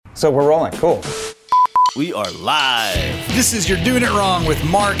So we're rolling. Cool. We are live. This is You're Doing It Wrong with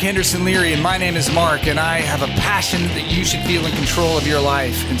Mark Henderson Leary, and my name is Mark, and I have a passion that you should feel in control of your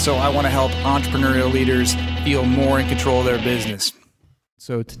life, and so I want to help entrepreneurial leaders feel more in control of their business.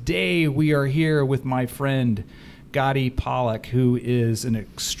 So today we are here with my friend Gadi Pollock, who is an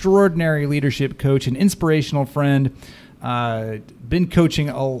extraordinary leadership coach, an inspirational friend. Been coaching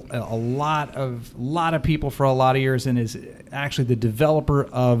a lot of people for a lot of years, and is actually the developer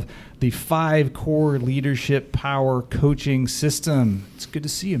of the 5 core leadership power coaching system. It's good to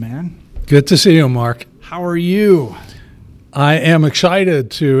see you, man. Good to see you, Mark. How are you? I am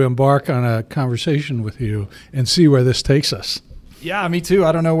excited to embark on a conversation with you and see where this takes us. Yeah, me too.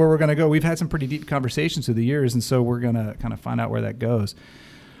 I don't know where we're going to go. We've had some pretty deep conversations through the years, and so we're going to kind of find out where that goes.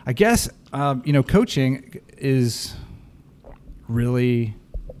 I guess, coaching is really,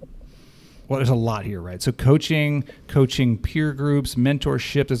 well, there's a lot here, right? So coaching peer groups,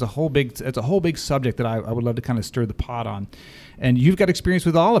 mentorship, it's a whole big subject that I would love to kind of stir the pot on. And you've got experience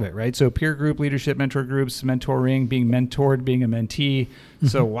with all of it, right? So peer group, leadership, mentor groups, mentoring, being mentored, being a mentee. Mm-hmm.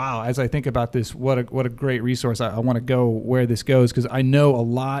 So wow, as I think about this, what a great resource. I want to go where this goes, because I know a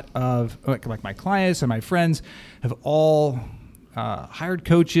lot of like my clients and my friends have all hired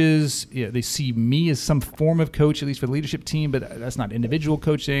coaches. They see me as some form of coach, at least for the leadership team, but that's not individual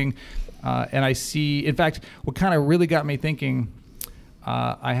coaching. And I see, in fact, what kind of really got me thinking,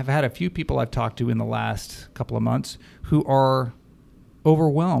 I have had a few people I've talked to in the last couple of months who are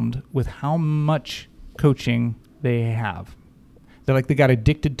overwhelmed with how much coaching they have. They got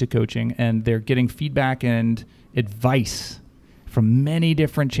addicted to coaching, and they're getting feedback and advice from many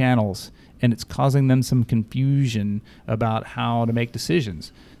different channels, and it's causing them some confusion about how to make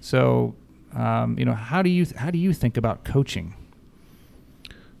decisions. So, how do you think about coaching?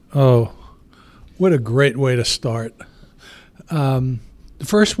 Oh, what a great way to start. The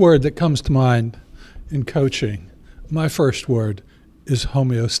first word that comes to mind in coaching, my first word, is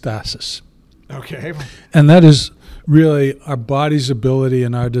homeostasis. Okay. And that is really our body's ability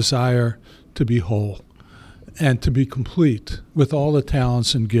and our desire to be whole and to be complete with all the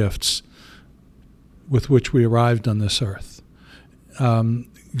talents and gifts with which we arrived on this earth.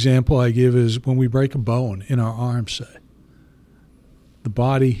 Example I give is when we break a bone in our arm, say, the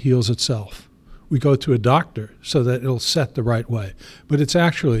body heals itself. We go to a doctor so that it'll set the right way, but it's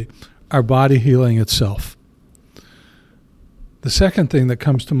actually our body healing itself. The second thing that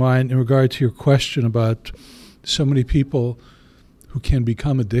comes to mind in regard to your question about so many people who can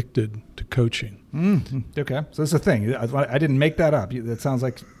become addicted to coaching. Mm-hmm. Okay, so that's the thing. I didn't make that up. That sounds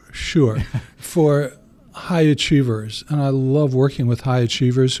like... Sure. For high achievers, and I love working with high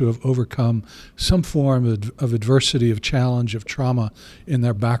achievers who have overcome some form of adversity, of challenge, of trauma in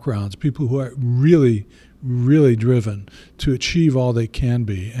their backgrounds, people who are really, really driven to achieve all they can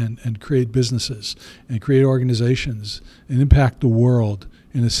be and create businesses and create organizations and impact the world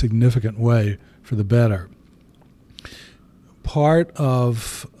in a significant way for the better. Part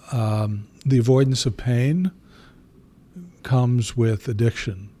of the avoidance of pain comes with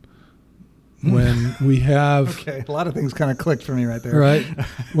addiction. When we have... Okay, a lot of things kind of clicked for me right there. Right?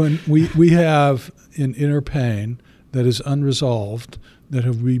 When we have an inner pain that is unresolved, that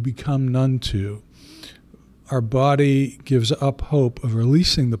we become numb to, our body gives up hope of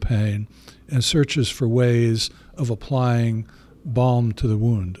releasing the pain and searches for ways of applying balm to the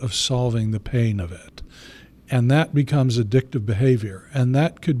wound, of solving the pain of it. And that becomes addictive behavior. And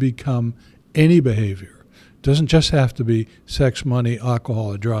that could become any behavior. It doesn't just have to be sex, money,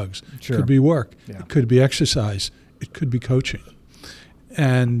 alcohol, or drugs. Sure. It could be work. Yeah. It could be exercise. It could be coaching.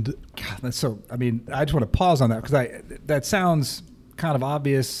 And God, that's so... I just want to pause on that, because that sounds kind of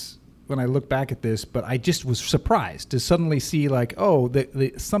obvious when I look back at this, but I just was surprised to suddenly see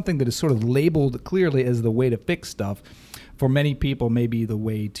something that is sort of labeled clearly as the way to fix stuff, for many people may be the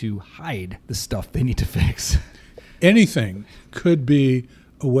way to hide the stuff they need to fix. Anything could be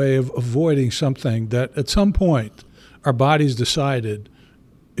a way of avoiding something that at some point our bodies decided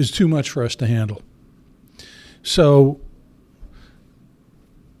is too much for us to handle. So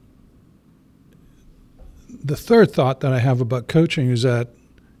the third thought that I have about coaching is that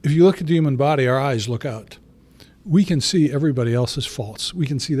if you look at the human body, our eyes look out. We can see everybody else's faults. We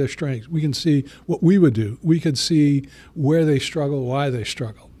can see their strengths. We can see what we would do. We could see where they struggle, why they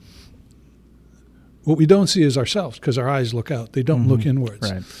struggle. What we don't see is ourselves, because our eyes look out. They don't look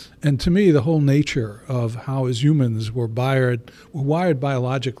inwards. Right. And to me, the whole nature of how as humans we're wired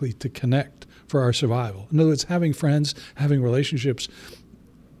biologically to connect for our survival. In other words, having friends, having relationships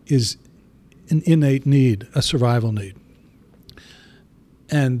is an innate need, a survival need.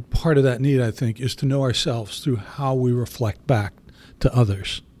 And part of that need, I think, is to know ourselves through how we reflect back to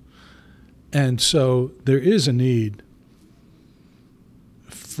others. And so there is a need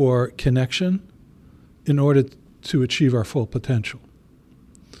for connection in order to achieve our full potential.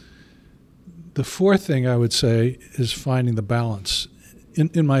 The fourth thing I would say is finding the balance.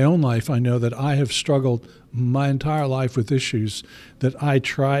 In my own life, I know that I have struggled my entire life with issues that I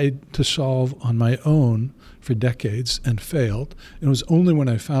tried to solve on my own for decades and failed. And it was only when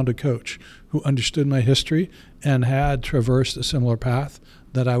I found a coach who understood my history and had traversed a similar path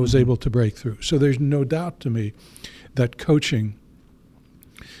that I was able to break through. So there's no doubt to me that coaching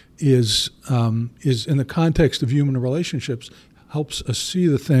is in the context of human relationships, helps us see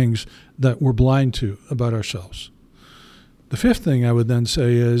the things that we're blind to about ourselves. The fifth thing I would then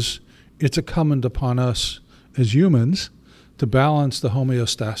say is it's incumbent upon us as humans to balance the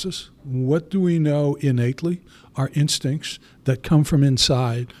homeostasis. What do we know innately, our instincts that come from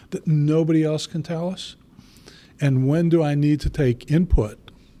inside that nobody else can tell us? And when do I need to take input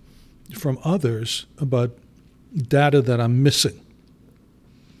from others about data that I'm missing?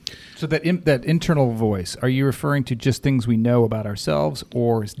 So that internal voice, are you referring to just things we know about ourselves,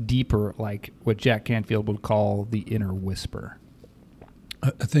 or is deeper, like what Jack Canfield would call the inner whisper? I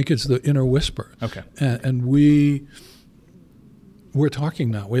think it's the inner whisper. Okay. And we're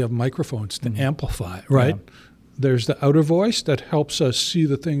talking now. We have microphones to amplify, right? Yeah. There's the outer voice that helps us see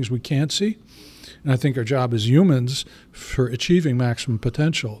the things we can't see. And I think our job as humans for achieving maximum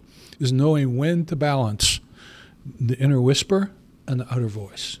potential is knowing when to balance the inner whisper and the outer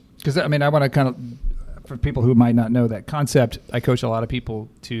voice. Because, I mean, I want to kind of, for people who might not know that concept, I coach a lot of people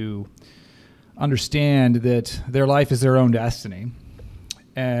to understand that their life is their own destiny.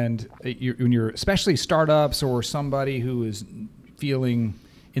 And when you're, especially startups or somebody who is feeling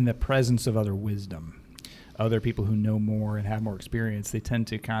in the presence of other wisdom, other people who know more and have more experience, they tend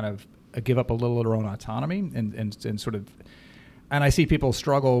to kind of give up a little of their own autonomy and sort of. And I see people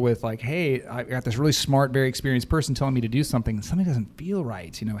struggle with like, hey, I got this really smart, very experienced person telling me to do something, and something doesn't feel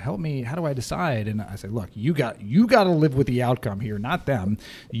right. You know, help me. How do I decide? And I say, look, you got to live with the outcome here, not them.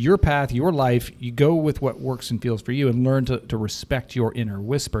 Your path, your life. You go with what works and feels for you, and learn to respect your inner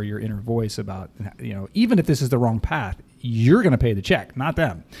whisper, your inner voice about, you know, even if this is the wrong path, you're going to pay the check, not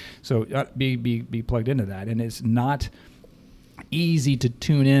them. So be plugged into that, and it's not easy to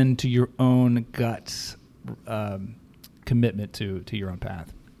tune in to your own guts. Commitment to your own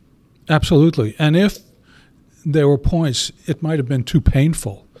path. Absolutely. And if there were points it might have been too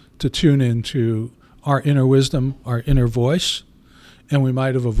painful to tune into our inner wisdom, our inner voice, and we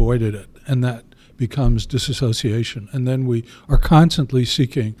might have avoided it. And that becomes disassociation. And then we are constantly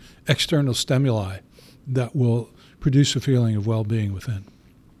seeking external stimuli that will produce a feeling of well-being within.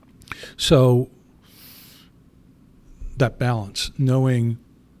 So that balance, knowing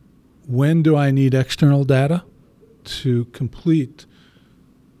when do I need external data to complete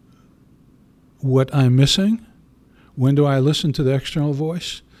what I'm missing? When do I listen to the external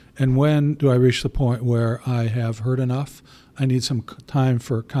voice? And when do I reach the point where I have heard enough? I need some time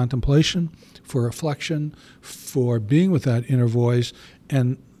for contemplation, for reflection, for being with that inner voice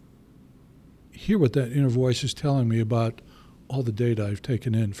and hear what that inner voice is telling me about all the data I've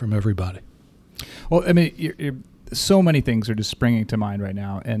taken in from everybody. Well, I mean, so many things are just springing to mind right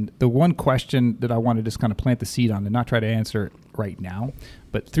now. And the one question that I want to just kind of plant the seed on and not try to answer it right now,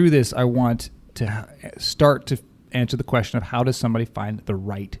 but through this, I want to start to answer the question of how does somebody find the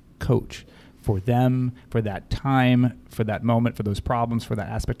right coach for them, for that time, for that moment, for those problems, for that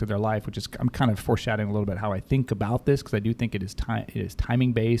aspect of their life, which is, I'm kind of foreshadowing a little bit how I think about this, because I do think it is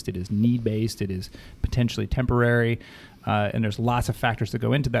timing based, it is need based, it is potentially temporary, and there's lots of factors that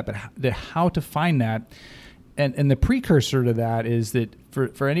go into that, but how to find that. And the precursor to that is that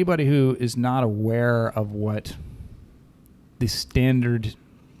for anybody who is not aware of what the standard,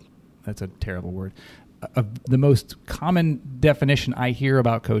 that's a terrible word, of the most common definition I hear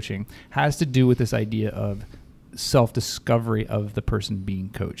about coaching has to do with this idea of self-discovery of the person being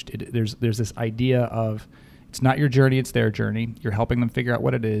coached. There's this idea of it's not your journey, it's their journey. You're helping them figure out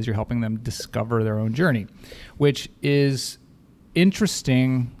what it is. You're helping them discover their own journey, which is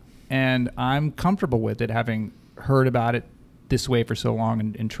interesting. And I'm comfortable with it, having heard about it this way for so long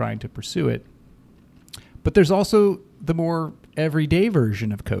and trying to pursue it. But there's also the more everyday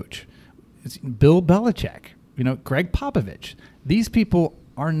version of coach. It's Bill Belichick, Greg Popovich. These people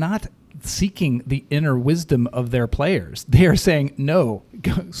are not seeking the inner wisdom of their players. They are saying, no,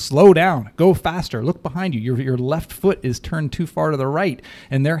 slow down, go faster, look behind you. Your left foot is turned too far to the right.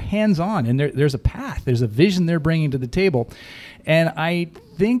 And they're hands-on, and there's a path. There's a vision they're bringing to the table. And I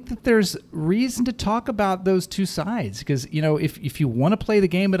think that there's reason to talk about those two sides because, if you want to play the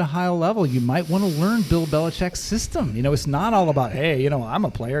game at a high level, you might want to learn Bill Belichick's system. It's not all about, hey, I'm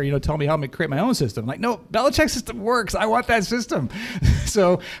a player, tell me how to create my own system. Like, no, Belichick's system works. I want that system.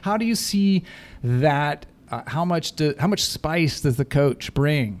 So how do you see that? How much spice does the coach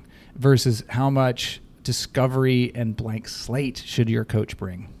bring versus how much discovery and blank slate should your coach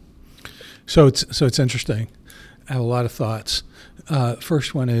bring? So it's interesting. I have a lot of thoughts.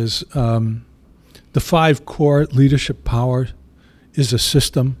 First one is the 5 core leadership power is a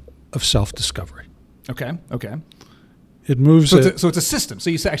system of self-discovery. Okay. It moves. So it's a system. So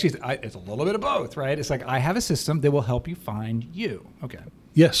you say actually it's a little bit of both, right? It's like I have a system that will help you find you. Okay.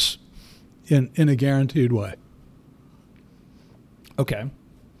 Yes, in a guaranteed way. Okay.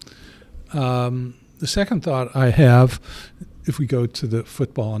 The second thought I have, if we go to the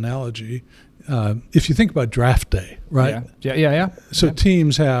football analogy, if you think about draft day, right? Yeah. So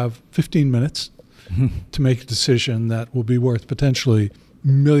teams have 15 minutes to make a decision that will be worth potentially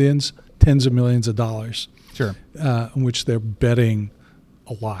millions, tens of millions of dollars. Sure. In which they're betting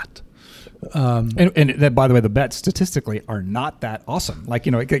a lot. And that, by the way, the bets statistically are not that awesome. Like,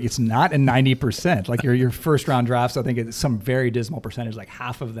 it's not in 90%. Like your first round drafts, I think it's some very dismal percentage, like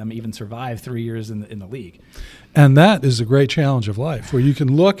half of them even survive 3 years in the league. And that is a great challenge of life, where you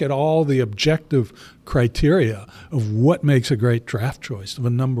can look at all the objective criteria of what makes a great draft choice of a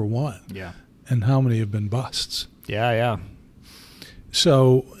number one. Yeah. And how many have been busts. Yeah.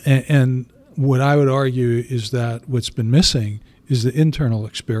 So, and what I would argue is that what's been missing is the internal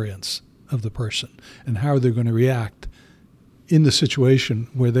experience of the person and how they're going to react in the situation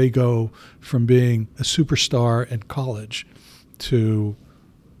where they go from being a superstar in college to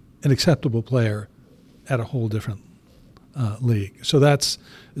an acceptable player at a whole different league. So that's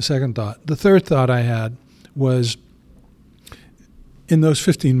the second thought. The third thought I had was in those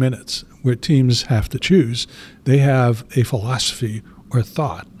 15 minutes where teams have to choose, they have a philosophy or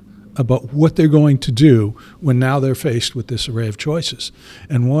thought about what they're going to do when now they're faced with this array of choices.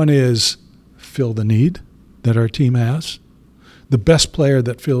 And one is fill the need that our team has, the best player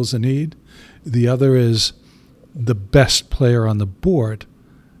that fills the need. The other is the best player on the board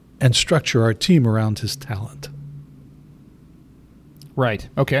and structure our team around his talent. Right.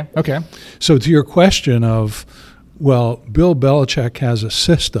 Okay. So to your question of, well, Bill Belichick has a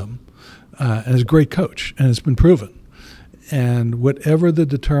system and is a great coach and it's been proven. And whatever the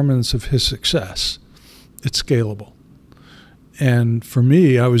determinants of his success, it's scalable. And for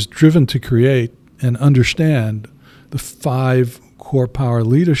me, I was driven to create and understand the 5 core power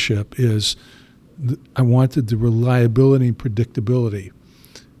leadership is I wanted the reliability and predictability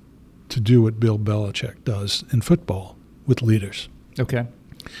to do what Bill Belichick does in football with leaders. Okay.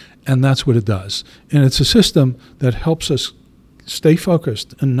 And that's what it does. And it's a system that helps us stay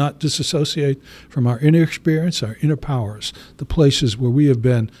focused and not disassociate from our inner experience, our inner powers, the places where we have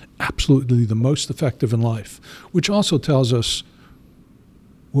been absolutely the most effective in life, which also tells us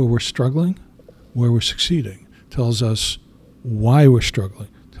where we're struggling, where we're succeeding, tells us why we're struggling,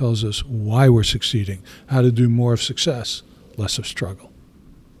 tells us why we're succeeding, how to do more of success, less of struggle.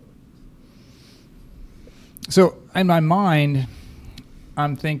 So in my mind,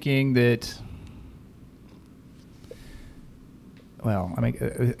 I'm thinking that, well, I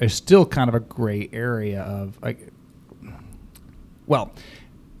mean, there's still kind of a gray area of, like, well,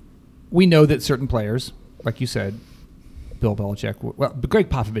 we know that certain players, like you said, Bill Belichick, well, Greg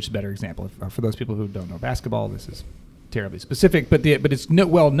Popovich is a better example. For those people who don't know basketball, this is terribly specific, but it's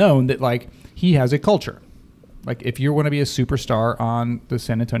well known that, like, he has a culture. Like, if you want to be a superstar on the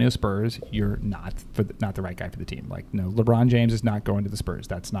San Antonio Spurs, you're not the right guy for the team. Like, no, LeBron James is not going to the Spurs.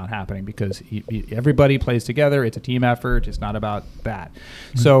 That's not happening because everybody plays together. It's a team effort. It's not about that.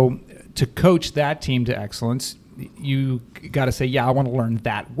 Mm-hmm. So to coach that team to excellence, you got to say, yeah, I want to learn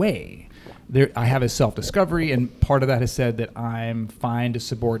that way. I have a self-discovery, and part of that has said that I'm fine to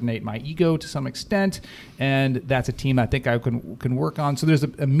subordinate my ego to some extent, and that's a team I think I can work on. So there's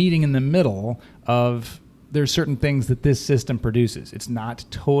a meeting in the middle of there's certain things that this system produces. It's not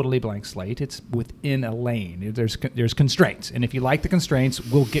totally blank slate. It's within a lane. There's constraints, and if you like the constraints,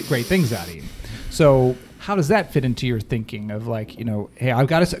 we'll get great things out of you. So how does that fit into your thinking of, like, hey, I've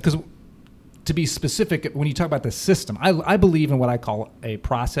got to, because to be specific, when you talk about the system, I believe in what I call a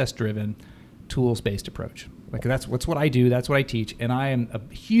process-driven, tools-based approach. Like, that's what I do. That's what I teach. And I am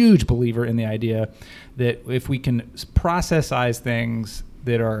a huge believer in the idea that if we can processize things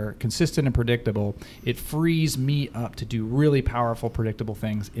that are consistent and predictable, it frees me up to do really powerful, predictable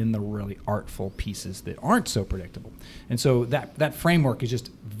things in the really artful pieces that aren't so predictable. And so that framework is just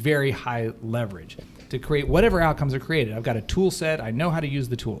very high leverage. to create whatever outcomes are created. I've got a tool set. I know how to use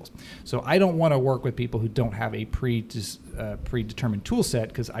the tools. So I don't want to work with people who don't have a predetermined tool set,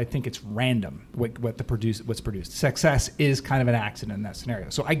 because I think it's random what's produced. Success is kind of an accident in that scenario.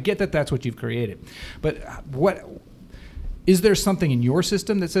 So I get that that's what you've created. But is there something in your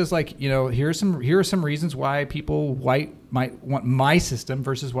system that says, like, here are some reasons why people might want my system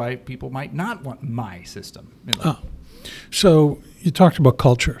versus why people might not want my system? So you talked about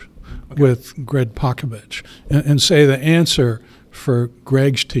culture with Greg Popovich, and say the answer for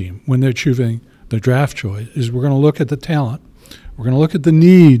Greg's team when they're choosing the draft choice is, we're going to look at the talent, we're going to look at the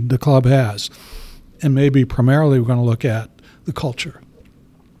need the club has, and maybe primarily we're going to look at the culture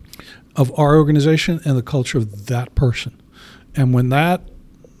of our organization and the culture of that person. And when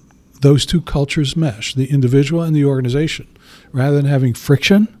those two cultures mesh, the individual and the organization, rather than having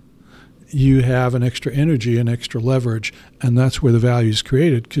friction, you have an extra energy and extra leverage, and that's where the value is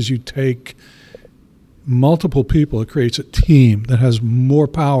created, because you take multiple people, it creates a team that has more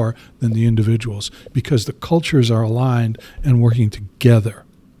power than the individuals, because the cultures are aligned and working together.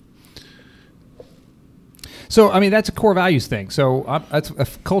 So, I mean, that's a core values thing. So that's a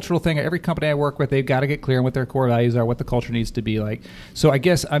cultural thing. Every company I work with, they've got to get clear on what their core values are, what the culture needs to be like. So I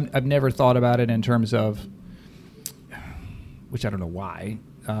guess I've never thought about it in terms of, which I don't know why,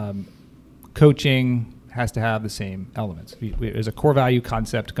 coaching has to have the same elements. There's a core value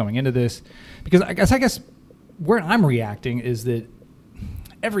concept going into this, because I guess where I'm reacting is that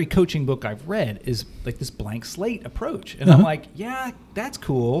every coaching book I've read is like this blank slate approach. And I'm like, yeah, that's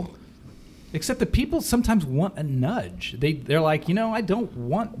cool. Except that people sometimes want a nudge. They're like, I don't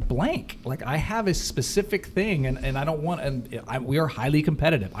want blank. Like, I have a specific thing, and I don't want. We are highly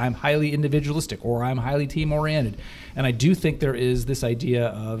competitive. I'm highly individualistic, or I'm highly team oriented, and I do think there is this idea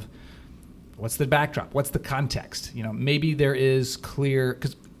of what's the backdrop, what's the context. Maybe there is clear,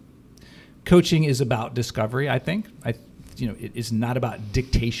 because coaching is about discovery. I think it is not about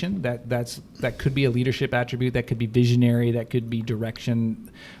dictation. That could be a leadership attribute. That could be visionary. That could be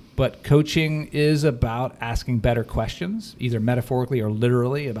direction. But coaching is about asking better questions, either metaphorically or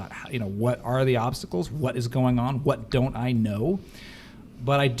literally, about what are the obstacles, what is going on, what don't I know.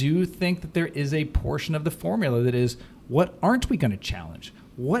 But I do think that there is a portion of the formula that is, what aren't we going to challenge?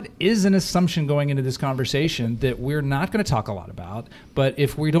 What is an assumption going into this conversation that we're not going to talk a lot about, but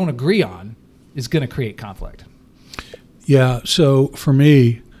if we don't agree on, is going to create conflict? Yeah, so for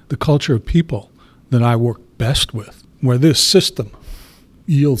me, the culture of people that I work best with, where this system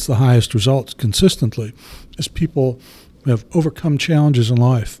yields the highest results consistently, is people who have overcome challenges in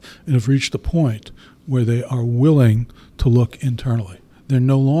life and have reached a point where they are willing to look internally. They're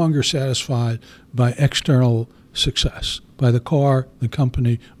no longer satisfied by external success, by the car, the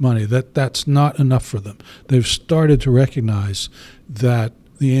company, money. That's not enough for them. They've started to recognize that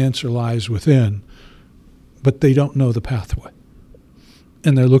the answer lies within, but they don't know the pathway.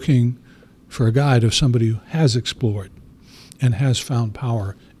 And they're looking for a guide of somebody who has explored and has found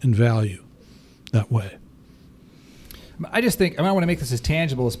power and value that way. I just think, I want to make this as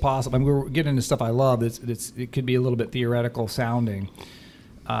tangible as possible. We're getting into stuff I love. It could be a little bit theoretical sounding.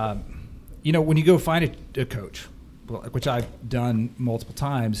 When you go find a coach, which I've done multiple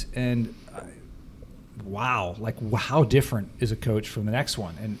times, and wow, how different is a coach from the next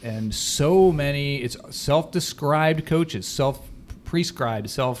one? And so many, it's self-described coaches, self-prescribed,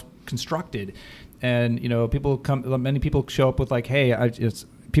 self-constructed. And many people show up with hey,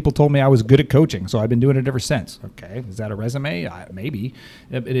 people told me I was good at coaching, so I've been doing it ever since. Okay, is that a resume? Maybe.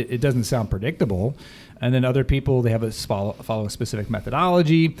 It doesn't sound predictable. And then other people, they have follow a specific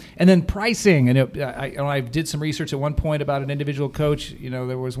methodology, and then pricing. And I did some research at one point about an individual coach.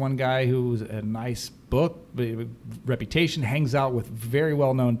 There was one guy who was a nice book, reputation, hangs out with very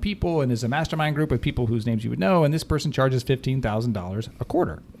well-known people, and is a mastermind group with people whose names you would know. And this person charges $15,000 a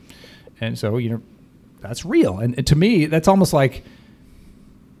quarter. And so, that's real. And to me, that's almost part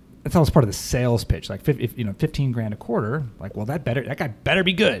of the sales pitch. Like, if, $15,000 a quarter, that guy better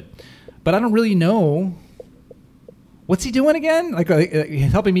be good. But I don't really know, what's he doing again?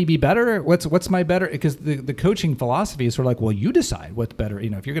 Helping me be better? What's my better? Because the coaching philosophy is sort of well, you decide what's better.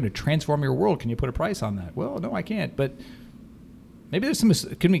 If you're going to transform your world, can you put a price on that? Well, no, I can't. But maybe there's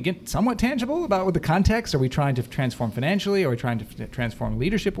can we get somewhat tangible about what the context? Are we trying to transform financially? Are we trying to transform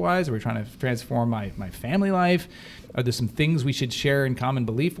leadership-wise? Are we trying to transform my family life? Are there some things we should share in common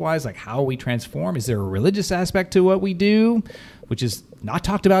belief-wise, like how we transform? Is there a religious aspect to what we do, which is not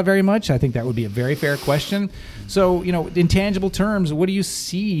talked about very much? I think that would be a very fair question. So, in tangible terms, what do you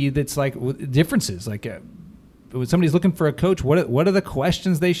see that's differences? When somebody's looking for a coach, what are the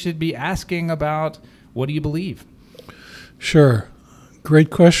questions they should be asking about what do you believe? Sure.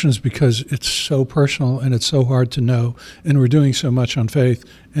 Great questions, because it's so personal and it's so hard to know, and we're doing so much on faith.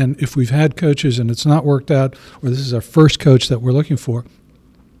 And if we've had coaches and it's not worked out, or this is our first coach that we're looking for,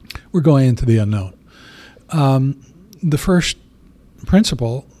 we're going into the unknown. The first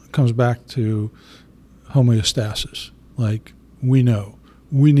principle comes back to homeostasis. Like, we know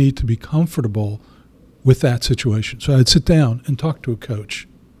we need to be comfortable with that situation. So I'd sit down and talk to a coach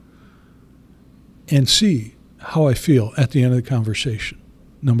and see how I feel at the end of the conversation,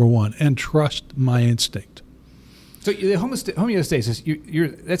 number one, and trust my instinct. So the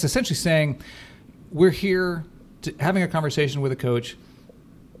homeostasis, that's essentially saying we're here having a conversation with a coach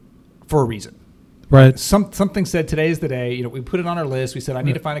for a reason. Right. Something said today's the day. We put it on our list. We said I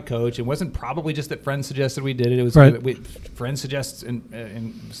need to find a coach. It wasn't probably just that friends suggested we did it. It was friends suggest and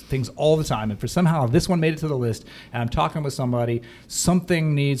things all the time. And for somehow this one made it to the list. And I'm talking with somebody.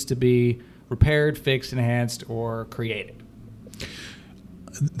 Something needs to be repaired, fixed, enhanced, or created.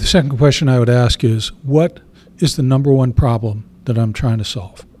 The second question I would ask is, what is the number one problem that I'm trying to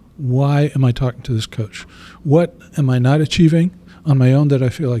solve? Why am I talking to this coach? What am I not achieving on my own that I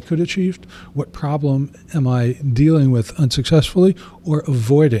feel I could achieve? What problem am I dealing with unsuccessfully or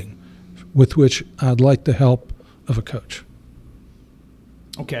avoiding, with which I'd like the help of a coach?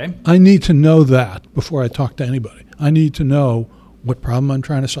 Okay. I need to know that before I talk to anybody. I need to know what problem I'm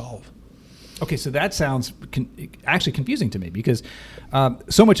trying to solve. Okay, so that sounds actually confusing to me, because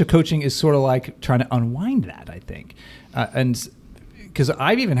so much of coaching is sort of like trying to unwind that, I think. And because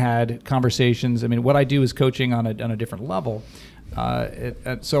I've even had conversations, I mean, what I do is coaching on a different level.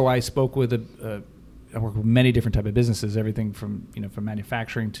 So I spoke with I work with many different type of businesses, everything from from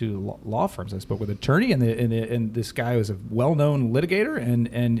manufacturing to law firms. I spoke with an attorney, and this guy was a well-known litigator,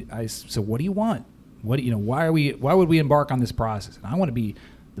 and I said, "What do you want? Why would we embark on this process?" And I want to be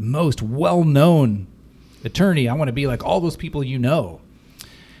the most well-known attorney. I want to be like all those people you know.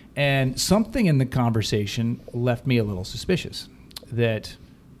 And something in the conversation left me a little suspicious that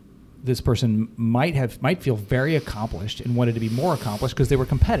this person might feel very accomplished and wanted to be more accomplished because they were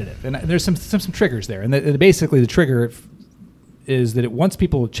competitive. And there's some triggers there. And basically the trigger is that once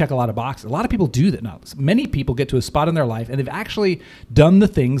people check a lot of boxes, a lot of people do that now. Many people get to a spot in their life and they've actually done the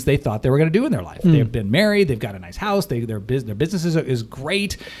things they thought they were going to do in their life. They've been married, they've got a nice house, their business is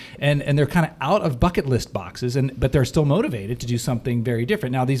great, and they're kind of out of bucket list boxes, but they're still motivated to do something very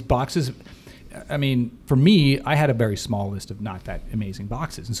different. Now these boxes, I mean, for me, I had a very small list of not that amazing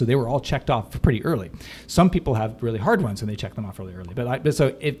boxes, and so they were all checked off pretty early. Some people have really hard ones, and they check them off really early. But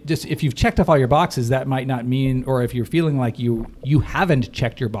so if you've checked off all your boxes, that might not mean, or if you're feeling like you haven't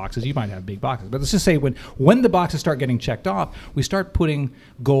checked your boxes, you might have big boxes. But let's just say when the boxes start getting checked off, we start putting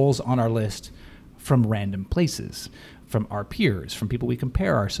goals on our list from random places, from our peers, from people we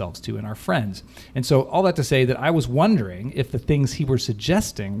compare ourselves to, and our friends. And so all that to say that I was wondering if the things he was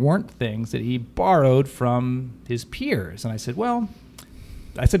suggesting weren't things that he borrowed from his peers. And I said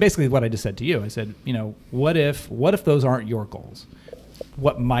basically what I just said to you. I said, what if those aren't your goals?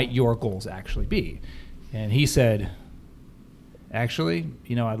 What might your goals actually be? And he said, actually,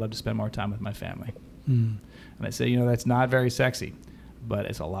 I'd love to spend more time with my family. And I said, that's not very sexy, but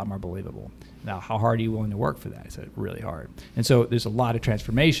it's a lot more believable. Now, how hard are you willing to work for that? I said, really hard. And so there's a lot of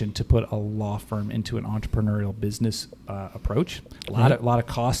transformation to put a law firm into an entrepreneurial business approach. A lot of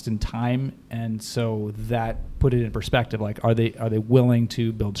cost and time. And so that put it in perspective. Like, are they willing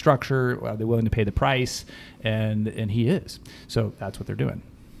to build structure? Are they willing to pay the price? And he is. So that's what they're doing.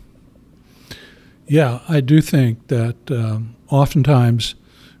 Yeah, I do think that oftentimes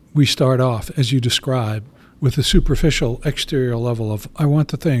we start off, as you describe, with a superficial exterior level of, I want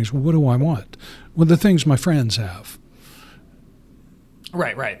the things. Well, what do I want? Well, the things my friends have.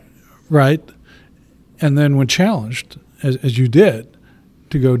 Right. And then when challenged, as you did,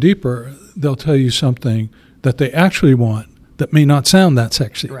 to go deeper, they'll tell you something that they actually want that may not sound that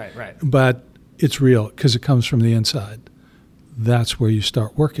sexy. Right. But it's real because it comes from the inside. That's where you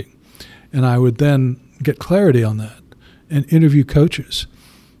start working. And I would then get clarity on that and interview coaches.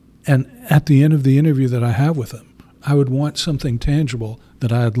 And at the end of the interview that I have with them, I would want something tangible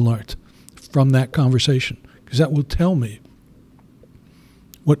that I had learned from that conversation, because that will tell me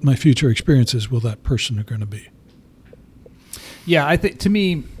what my future experiences with that person are going to be. Yeah, I think to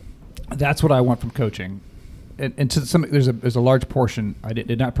me, that's what I want from coaching. And to some, there's a large portion. I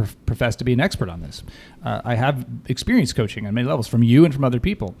did not profess to be an expert on this. I have experienced coaching on many levels from you and from other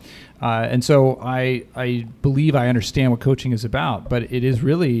people, and so I believe I understand what coaching is about. But it is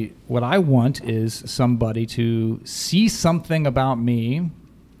really what I want is somebody to see something about me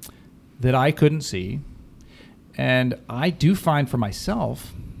that I couldn't see, and I do find for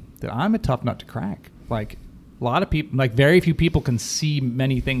myself that I'm a tough nut to crack. Like, A lot of people, like very few people, can see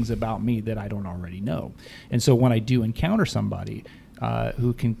many things about me that I don't already know. And so when I do encounter somebody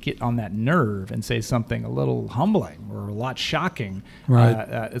who can get on that nerve and say something a little humbling or a lot shocking,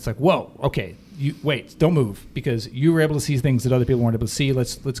 right. It's like, whoa, okay, you wait, don't move, because you were able to see things that other people weren't able to see.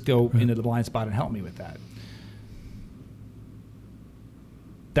 Let's go right. into the blind spot and help me with that.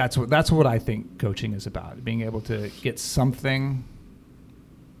 That's what I think coaching is about, being able to get something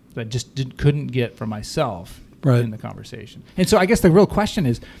that just couldn't get from myself right. in the conversation. And so I guess the real question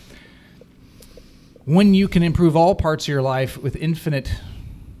is, when you can improve all parts of your life with infinite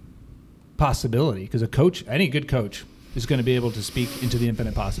possibility, because a coach, any good coach, is going to be able to speak into the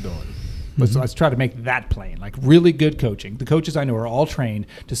infinite possibility. Mm-hmm. Let's try to make that plain. Like really good coaching. The coaches I know are all trained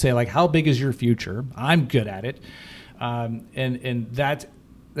to say, like, how big is your future? I'm good at it. And that's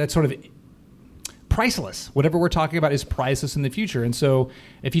sort of priceless. Whatever we're talking about is priceless in the future. And so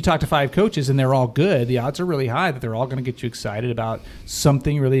if you talk to 5 coaches and they're all good, the odds are really high that they're all going to get you excited about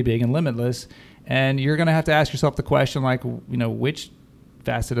something really big and limitless. And you're going to have to ask yourself the question, like, which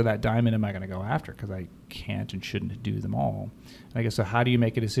facet of that diamond am I going to go after? Because I can't and shouldn't do them all. And I guess, so how do you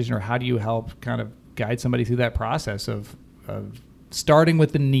make a decision, or how do you help kind of guide somebody through that process of starting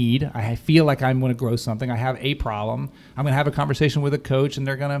with the need? I feel like I'm going to grow something. I have a problem. I'm going to have a conversation with a coach, and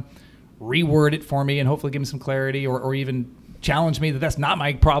they're going to reword it for me and hopefully give me some clarity, or even challenge me that that's not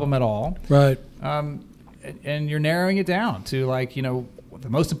my problem at all. Right. And you're narrowing it down to, like, the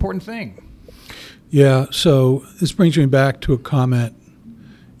most important thing. Yeah. So this brings me back to a comment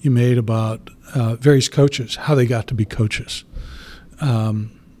you made about various coaches, how they got to be coaches. I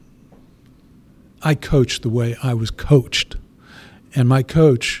coached the way I was coached. And my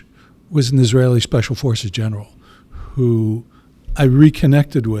coach was an Israeli Special Forces general who I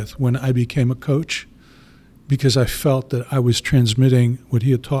reconnected with when I became a coach, because I felt that I was transmitting what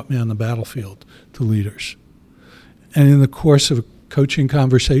he had taught me on the battlefield to leaders. And in the course of coaching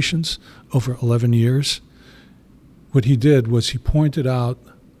conversations over 11 years, what he did was he pointed out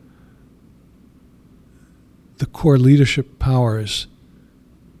the core leadership powers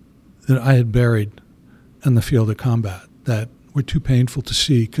that I had buried in the field of combat that were too painful to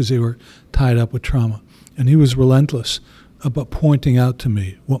see because they were tied up with trauma. And he was relentless about pointing out to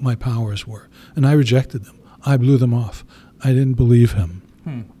me what my powers were. And I rejected them. I blew them off. I didn't believe him.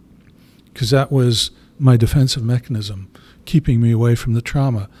 Because that was my defensive mechanism, keeping me away from the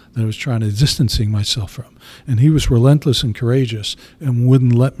trauma that I was trying to distancing myself from. And he was relentless and courageous and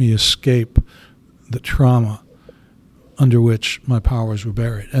wouldn't let me escape the trauma under which my powers were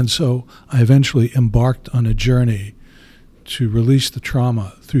buried. And so I eventually embarked on a journey to release the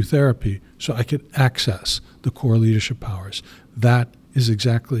trauma through therapy so I could access the core leadership powers. That is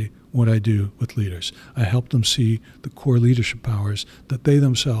exactly what I do with leaders. I help them see the core leadership powers that they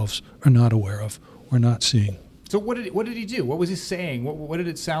themselves are not aware of or not seeing. So what did he do? What was he saying? What did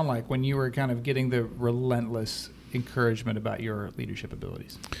it sound like when you were kind of getting the relentless encouragement about your leadership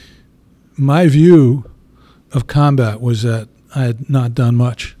abilities? My view of combat was that I had not done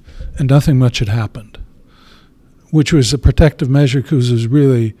much and nothing much had happened, which was a protective measure because it was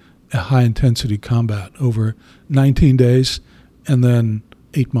really a high-intensity combat over 19 days and then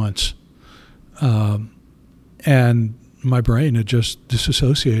 8 months. And my brain had just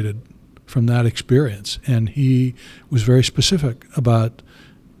disassociated from that experience. And he was very specific about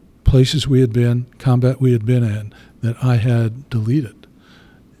places we had been, combat we had been in, that I had deleted.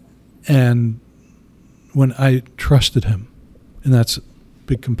 And when I trusted him, and that's a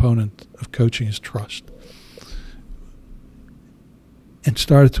big component of coaching is trust, and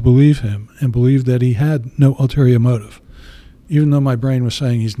started to believe him and believe that he had no ulterior motive, even though my brain was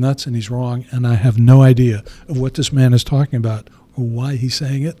saying he's nuts and he's wrong and I have no idea of what this man is talking about or why he's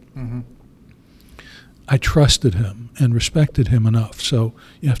saying it. Mm-hmm. I trusted him and respected him enough. So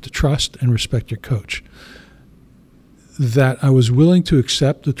you have to trust and respect your coach. That I was willing to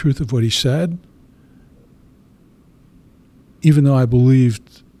accept the truth of what he said, even though I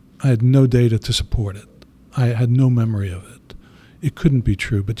believed I had no data to support it. I had no memory of it. It couldn't be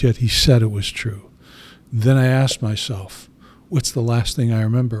true, but yet he said it was true. Then I asked myself, what's the last thing I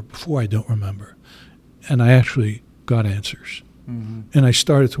remember before I don't remember? And I actually got answers. Mm-hmm. And I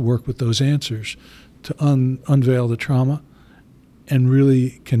started to work with those answers to unveil the trauma and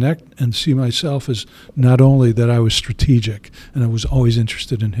really connect and see myself as not only that I was strategic and I was always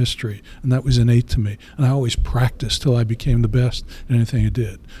interested in history, and that was innate to me, and I always practiced till I became the best in anything I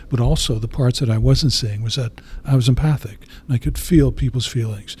did, but also the parts that I wasn't seeing was that I was empathic and I could feel people's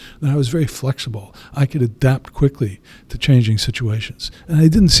feelings, and I was very flexible. I could adapt quickly to changing situations, and I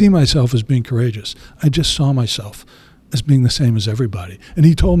didn't see myself as being courageous. I just saw myself as being the same as everybody. And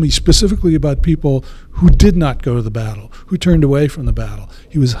he told me specifically about people who did not go to the battle, who turned away from the battle.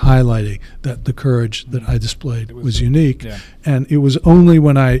 He was highlighting that the courage that I displayed was unique. Yeah. And it was only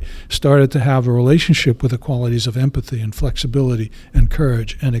when I started to have a relationship with the qualities of empathy and flexibility and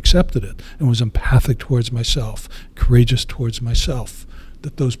courage and accepted it and was empathic towards myself, courageous towards myself,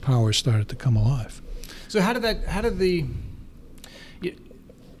 that those powers started to come alive. So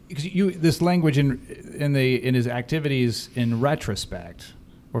because this language in his activities in retrospect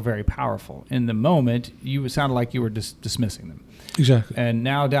were very powerful. In the moment, you sounded like you were dismissing them. Exactly. And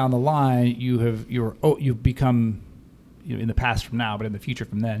now down the line, you've become, in the past from now, but in the future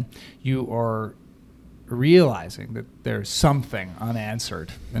from then, you are realizing that there's something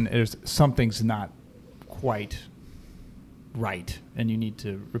unanswered and something's not quite right, and you need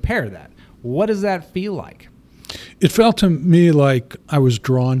to repair that. What does that feel like? It felt to me like I was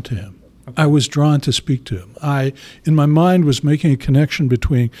drawn to him. Okay. I was drawn to speak to him. I, in my mind, was making a connection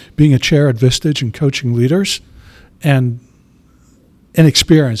between being a chair at Vistage and coaching leaders and an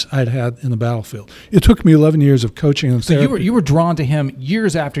experience I'd had in the battlefield. It took me 11 years of coaching and therapy. So you were drawn to him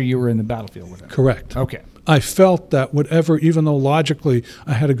years after you were in the battlefield with him? Correct. Okay. I felt that whatever, even though logically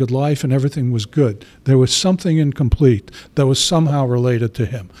I had a good life and everything was good, there was something incomplete that was somehow related to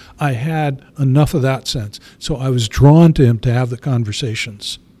him. I had enough of that sense. So I was drawn to him to have the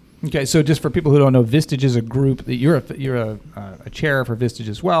conversations. Okay, so just for people who don't know, Vistage is a group that you're a chair for Vistage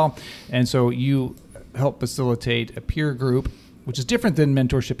as well, and so you help facilitate a peer group, which is different than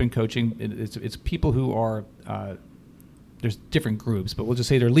mentorship and coaching. It's people who are there's different groups, but we'll just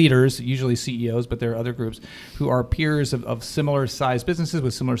say they're leaders, usually CEOs, but there are other groups who are peers of similar sized businesses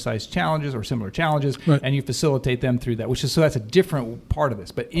with similar sized challenges or similar challenges, right. And you facilitate them through that, so that's a different part of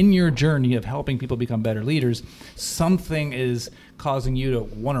this. But in your journey of helping people become better leaders, something is causing you to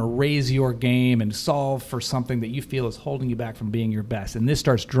want to raise your game and solve for something that you feel is holding you back from being your best. And this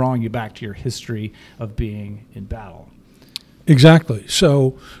starts drawing you back to your history of being in battle. Exactly.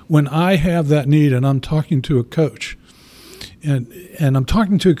 So when I have that need and I'm talking to a coach, and I'm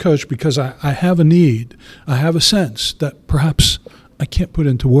talking to a coach because I have a need. I have a sense that perhaps I can't put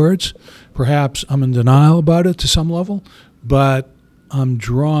into words. Perhaps I'm in denial about it to some level, but I'm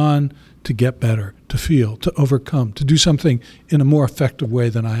drawn to get better, to feel, to overcome, to do something in a more effective way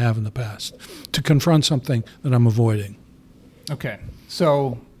than I have in the past, to confront something that I'm avoiding. Okay.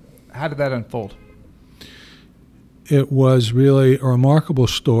 So how did that unfold? It was really a remarkable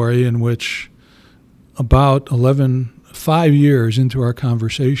story in which about 5 years into our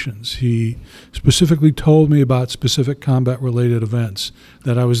conversations, he specifically told me about specific combat-related events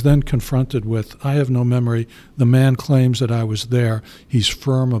that I was then confronted with. I have no memory. The man claims that I was there. He's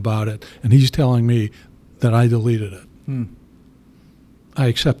firm about it, and he's telling me that I deleted it. I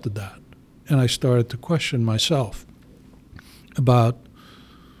accepted that, and I started to question myself about,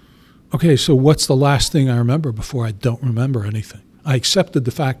 okay, so what's the last thing I remember before I don't remember anything? I accepted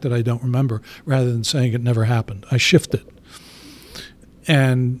the fact that I don't remember rather than saying it never happened. I shifted.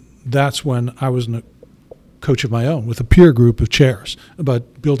 And that's when I was a coach of my own with a peer group of chairs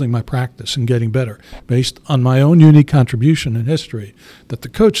about building my practice and getting better based on my own unique contribution in history, that the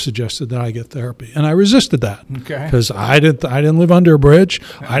coach suggested that I get therapy. And I resisted that because I didn't live under a bridge.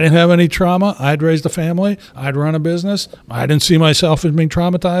 I didn't have any trauma. I'd raised a family. I'd run a business. I didn't see myself as being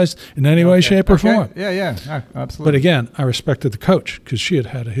traumatized in any way, shape, or form. Yeah, absolutely. But again, I respected the coach because she had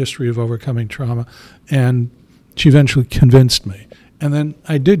had a history of overcoming trauma, and she eventually convinced me. And then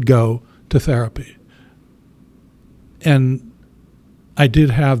I did go to therapy. And I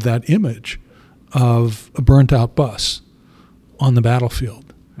did have that image of a burnt-out bus on the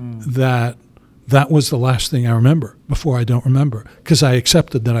battlefield. That was the last thing I remember before I don't remember, because I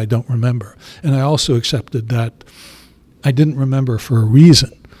accepted that I don't remember. And I also accepted that I didn't remember for a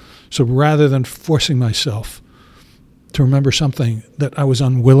reason. So rather than forcing myself to remember something that I was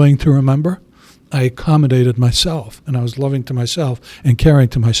unwilling to remember, I accommodated myself, and I was loving to myself and caring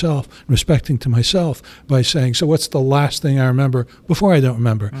to myself, respecting to myself by saying, so what's the last thing I remember before I don't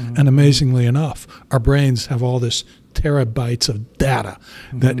remember? Mm-hmm. And amazingly enough, our brains have all this terabytes of data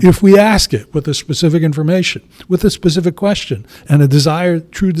that if we ask it with a specific information, with a specific question, and a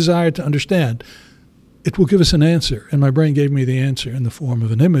true desire to understand, it will give us an answer. And my brain gave me the answer in the form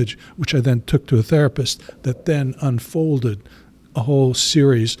of an image, which I then took to a therapist that then unfolded a whole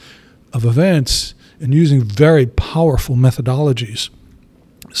series of events and using very powerful methodologies,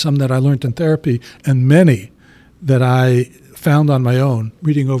 some that I learned in therapy and many that I found on my own,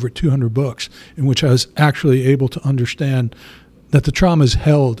 reading over 200 books, in which I was actually able to understand that the trauma is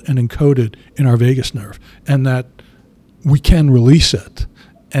held and encoded in our vagus nerve and that we can release it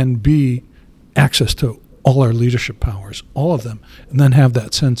and be access to all our leadership powers, all of them, and then have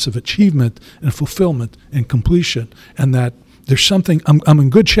that sense of achievement and fulfillment and completion, and that there's something, I'm in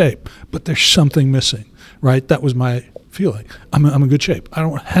good shape, but there's something missing, right? That was my feeling. I'm in good shape. I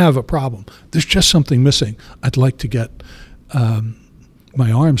don't have a problem. There's just something missing I'd like to get my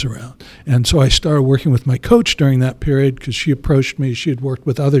arms around. And so I started working with my coach during that period because she approached me. She had worked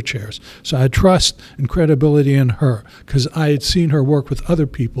with other chairs. So I had trust and credibility in her because I had seen her work with other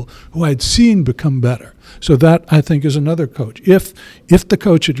people who I had seen become better. So that, I think, is another coach. If the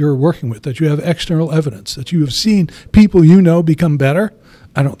coach that you're working with, that you have external evidence, that you have seen people you know become better,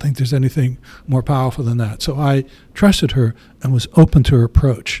 I don't think there's anything more powerful than that. So I trusted her and was open to her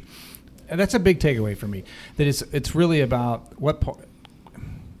approach. And that's a big takeaway for me. That it's really about what part.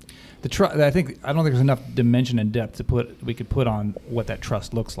 I don't think there's enough dimension and depth we could put on what that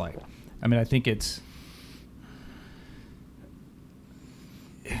trust looks like. I mean, I think it's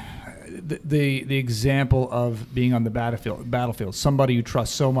the example of being on the battlefield. Somebody you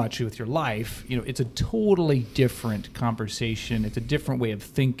trust so much with your life. You know, it's a totally different conversation. It's a different way of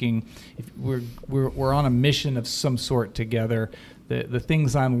thinking. If we're on a mission of some sort together. The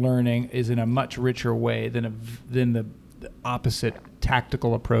things I'm learning is in a much richer way than the opposite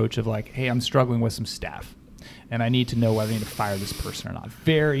tactical approach of like, hey, I'm struggling with some staff and I need to know whether I need to fire this person or not.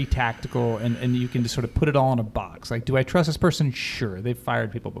 Very tactical, and you can just sort of put it all in a box. Like, do I trust this person? Sure, they've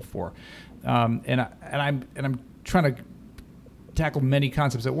fired people before, and I'm trying to tackle many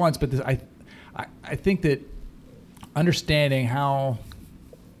concepts at once. But I think that understanding how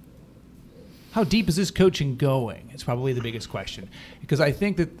deep is this coaching going? It's probably the biggest question. Because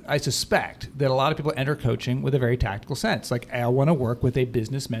I suspect that a lot of people enter coaching with a very tactical sense. Like, I want to work with a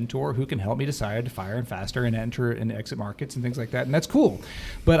business mentor who can help me decide to fire and faster and enter and exit markets and things like that. And that's cool.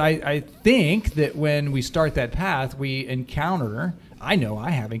 But I think that when we start that path, we encounter, I know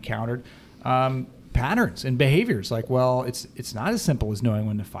I have encountered, patterns and behaviors. Like, well, it's not as simple as knowing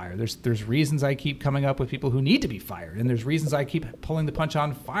when to fire. There's reasons I keep coming up with people who need to be fired, and there's reasons I keep pulling the punch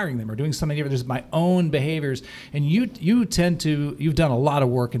on firing them or doing something different. There's my own behaviors, and you've done a lot of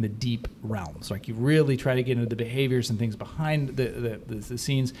work in the deep realms. Like, you really try to get into the behaviors and things behind the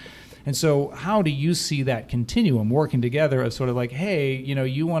scenes. And so how do you see that continuum working together of sort of like, hey,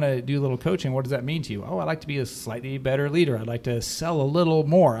 you want to do a little coaching. What does that mean to you? Oh, I'd like to be a slightly better leader. I'd like to sell a little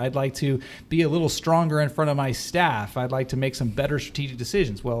more. I'd like to be a little stronger in front of my staff. I'd like to make some better strategic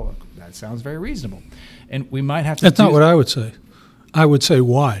decisions. Well, that sounds very reasonable. And we might have to. That's not what I would say. I would say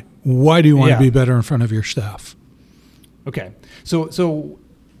why. Why do you want to be better in front of your staff? Okay. So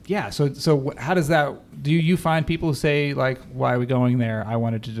how does that? Do you find people who say, like, why are we going there? I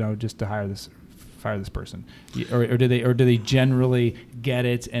wanted to know just to fire this person, or do they generally get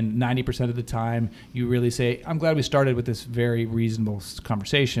it? And 90% of the time, you really say, I'm glad we started with this very reasonable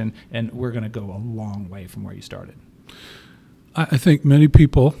conversation, and we're going to go a long way from where you started. I think many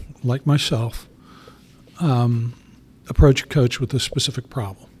people, like myself, approach a coach with a specific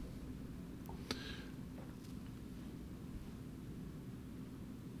problem.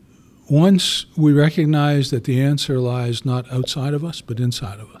 Once we recognize that the answer lies not outside of us, but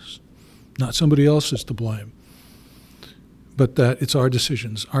inside of us, not somebody else is to blame, but that it's our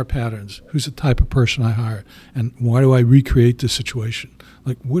decisions, our patterns, who's the type of person I hire, and why do I recreate this situation?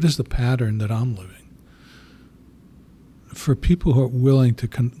 Like, what is the pattern that I'm living? For people who are willing to,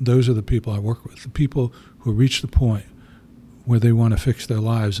 those are the people I work with, the people who reach the point where they want to fix their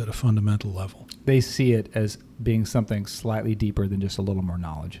lives at a fundamental level. They see it as being something slightly deeper than just a little more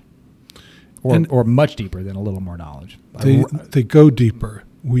knowledge. Or much deeper than a little more knowledge. They go deeper.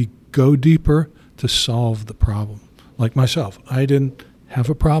 We go deeper to solve the problem. Like myself, I didn't have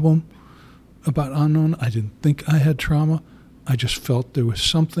a problem about unknown. I didn't think I had trauma. I just felt there was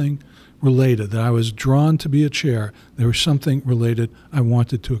something related, that I was drawn to be a chair. There was something related. I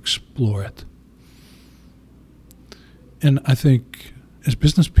wanted to explore it. And I think as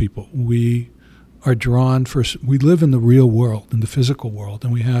business people, we are drawn we live in the real world, in the physical world,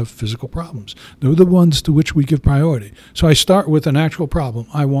 and we have physical problems. They're the ones to which we give priority. So I start with an actual problem.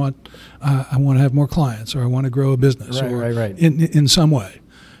 I want to have more clients, or I want to grow a business, right. In some way.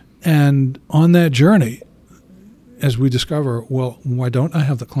 And on that journey, as we discover, well, why don't I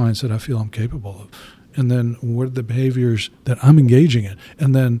have the clients that I feel I'm capable of? And then what are the behaviors that I'm engaging in?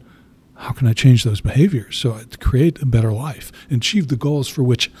 And then how can I change those behaviors so to create a better life and achieve the goals for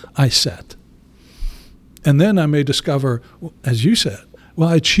which I set? And then I may discover, as you said, well,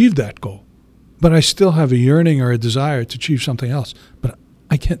 I achieved that goal, but I still have a yearning or a desire to achieve something else, but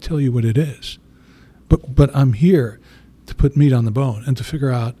I can't tell you what it is. But I'm here to put meat on the bone and to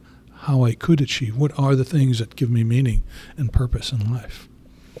figure out how I could achieve. What are the things that give me meaning and purpose in life?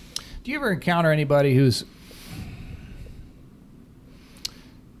 Do you ever encounter anybody who's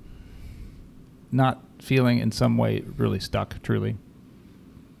not feeling in some way really stuck, truly?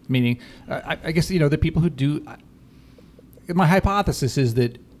 Meaning, I guess, the people who do... My hypothesis is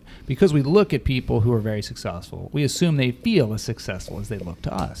that because we look at people who are very successful, we assume they feel as successful as they look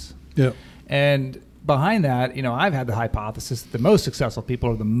to us. Yeah. And behind that, I've had the hypothesis that the most successful people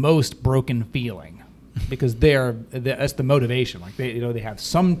are the most broken feeling, because that's the motivation. Like they have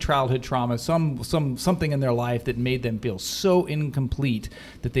some childhood trauma, something in their life that made them feel so incomplete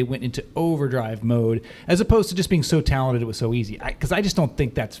that they went into overdrive mode, as opposed to just being so talented it was so easy. Because I just don't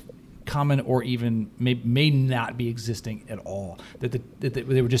think that's common, or even may not be existing at all. That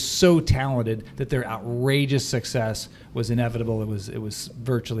they were just so talented that their outrageous success was inevitable. It was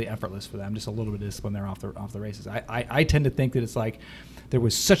virtually effortless for them. Just a little bit of discipline, they're off the races. I tend to think that it's like there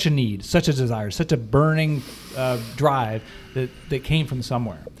was such a need, such a desire, such a burning drive that came from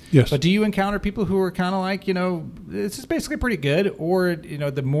somewhere. Yes. But do you encounter people who are kind of like, this is basically pretty good, or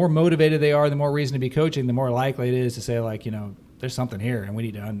the more motivated they are, the more reason to be coaching, the more likely it is to say, like, there's something here and we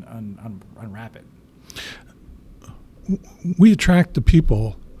need to unwrap it? We attract the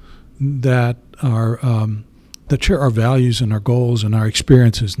people that are that share our values and our goals and our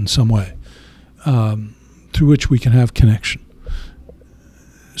experiences in some way, through which we can have connection.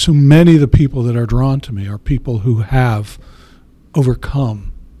 So many of the people that are drawn to me are people who have overcome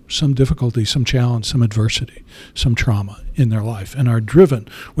some difficulty, some challenge, some adversity, some trauma in their life, and are driven.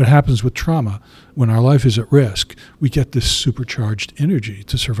 What happens with trauma, when our life is at risk, we get this supercharged energy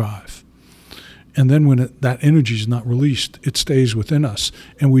to survive. And then when that energy is not released, it stays within us,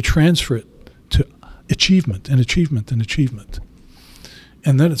 and we transfer it to achievement and achievement and achievement.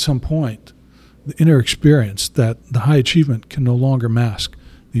 And then at some point, the inner experience, that the high achievement can no longer mask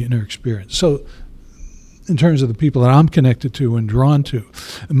the inner experience. So in terms of the people that I'm connected to and drawn to,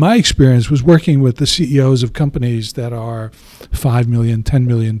 my experience was working with the CEOs of companies that are 5 million, 10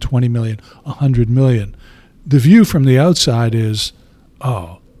 million, 20 million, 100 million. The view from the outside is,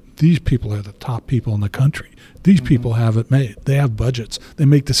 oh, these people are the top people in the country. These people have it made. They have budgets. They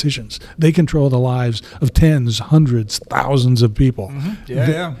make decisions. They control the lives of tens, hundreds, thousands of people.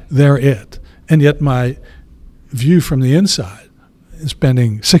 Yeah. They're it. And yet my view from the inside,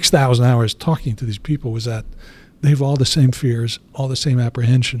 spending 6,000 hours talking to these people, was that they have all the same fears, all the same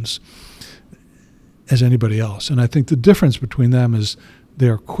apprehensions as anybody else. And I think the difference between them is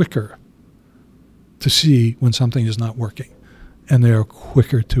they're quicker to see when something is not working, and they are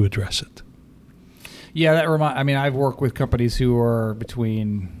quicker to address it. Yeah, I've worked with companies who are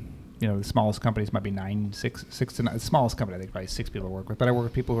between, the smallest companies might be six to nine. The smallest company, I think, probably 6 people to work with. But I work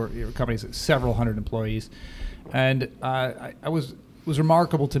with people who are companies with several hundred employees, and I was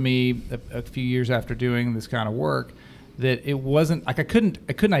remarkable to me a few years after doing this kind of work that it wasn't like I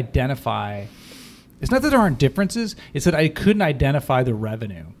couldn't identify. It's not that there aren't differences; it's that I couldn't identify the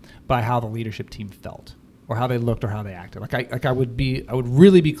revenue by how the leadership team felt, or how they looked, or how they acted. I would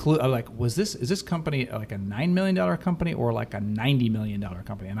really be is this company like a $9 million company or like a $90 million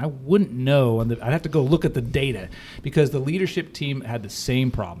company? And I wouldn't know, and I'd have to go look at the data, because the leadership team had the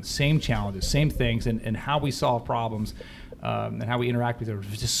same problems, same challenges, same things, and how we solve problems. And how we interact with it was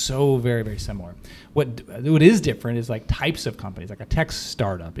just so very, very similar. What is different is like types of companies. Like a tech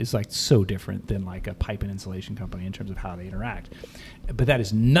startup is like so different than like a pipe and insulation company in terms of how they interact. But that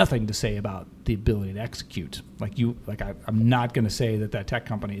is nothing to say about the ability to execute. I'm not going to say that tech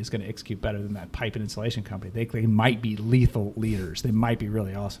company is going to execute better than that pipe and insulation company. They might be lethal leaders. They might be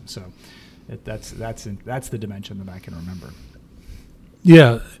really awesome. So that's the dimension that I can remember.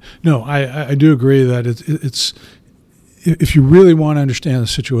 Yeah, no, I do agree that it's. If you really want to understand the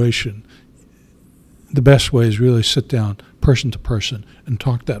situation, the best way is really sit down person to person and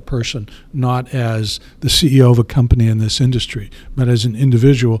talk to that person, not as the CEO of a company in this industry, but as an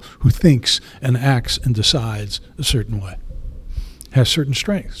individual who thinks and acts and decides a certain way, has certain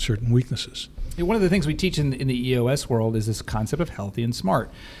strengths, certain weaknesses. One of the things we teach in the EOS world is this concept of healthy and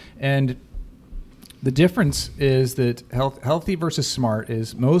smart. And the difference is that healthy versus smart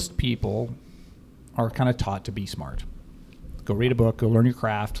is most people are kind of taught to be smart. Go read a book, go learn your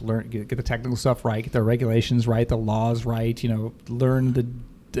craft, get the technical stuff right, get the regulations right, the laws right, learn the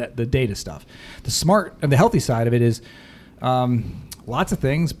data stuff. The smart and the healthy side of it is lots of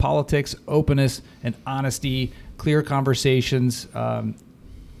things: politics, openness, and honesty, clear conversations,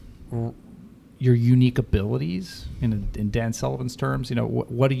 your unique abilities, in Dan Sullivan's terms.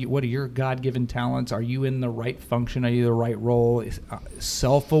 What are your God-given talents? Are you in the right function? Are you the right role?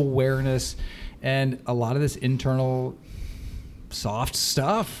 Self-awareness, and a lot of this internal soft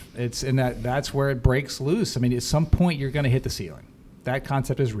stuff. That's where it breaks loose. At some point you're going to hit the ceiling. that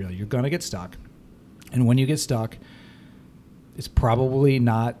concept is real. You're going to get stuck. And when you get stuck, it's probably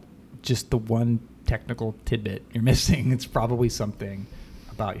not just the one technical tidbit you're missing. It's probably something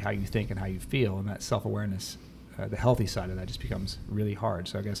about how you think and how you feel, and that self-awareness, the healthy side of that just becomes really hard.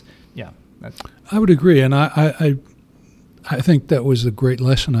 So I guess, I would agree, and I think that was the great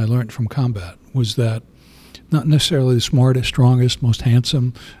lesson I learned from combat, was that not necessarily the smartest, strongest, most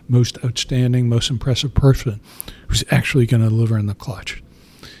handsome, most outstanding, most impressive person who's actually going to deliver in the clutch.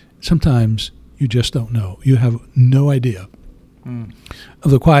 Sometimes you just don't know. You have no idea of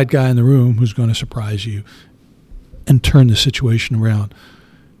the quiet guy in the room who's going to surprise you and turn the situation around.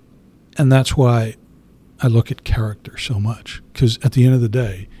 And that's why I look at character so much, because at the end of the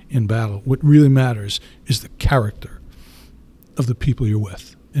day, in battle, what really matters is the character of the people you're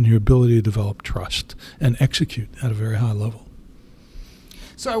with and your ability to develop trust and execute at a very high level.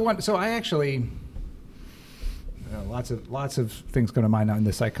 So I actually, lots of things go to mind on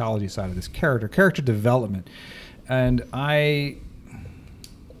the psychology side of this character development, and the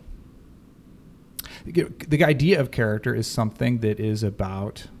idea of character is something that is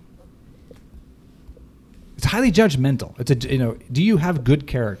about. It's highly judgmental. Do you have good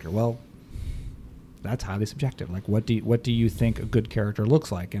character? Well, that's highly subjective. Like, what do you think a good character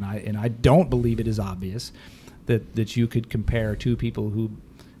looks like? And I don't believe it is obvious that you could compare two people who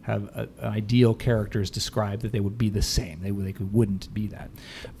have an ideal characters described that they would be the same. They wouldn't be that.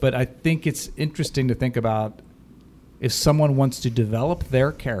 But I think it's interesting to think about if someone wants to develop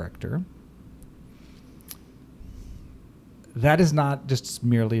their character, that is not just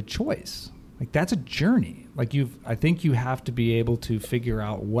merely a choice. Like, that's a journey. Like, I think you have to be able to figure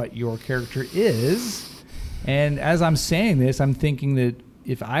out what your character is. And as I'm saying this, I'm thinking that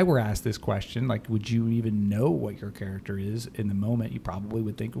if I were asked this question, like, would you even know what your character is in the moment? You probably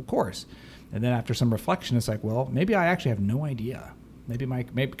would think, of course. And then after some reflection, it's like, well, maybe I actually have no idea. Maybe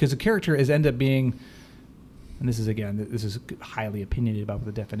because the character is end up being, and this is highly opinionated about what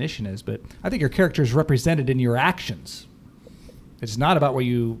the definition is, but I think your character is represented in your actions. It's not about what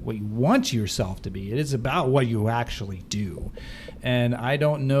you want yourself to be. It is about what you actually do. And I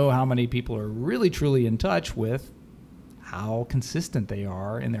don't know how many people are really truly in touch with how consistent they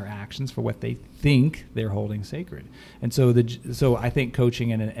are in their actions for what they think they're holding sacred. And so I think coaching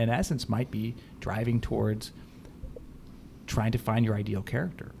in essence might be driving towards trying to find your ideal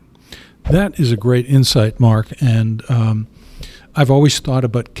character. That is a great insight, Mark. And I've always thought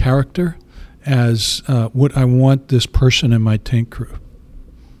about character as what I want this person in my tank crew.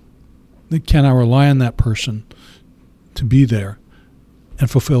 Can I rely on that person to be there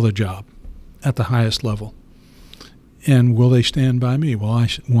and fulfill their job at the highest level? And will they stand by me? Will I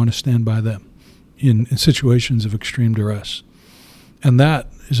want to stand by them in situations of extreme duress? And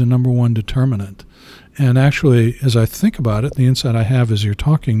that is a number one determinant. And actually, as I think about it, the insight I have as you're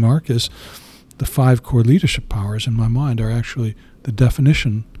talking, Mark, is the 5 core leadership powers in my mind are actually the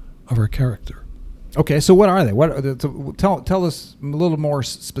definition of our character. Okay, so what are they? Tell us a little more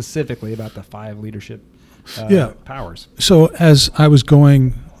specifically about the 5 leadership powers. So as I was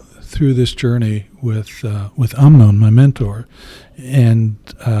going through this journey with Amnon, my mentor, and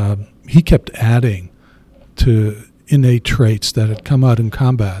he kept adding to innate traits that had come out in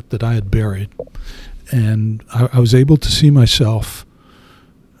combat that I had buried, and I was able to see myself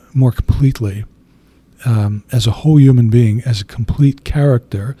more completely as a whole human being, as a complete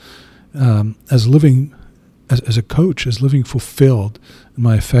character, as a coach, as living fulfilled, and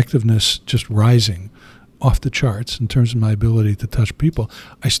my effectiveness just rising off the charts in terms of my ability to touch people.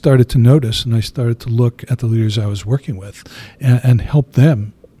 I started to notice, and I started to look at the leaders I was working with and help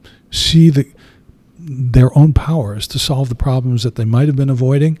them see their own powers to solve the problems that they might have been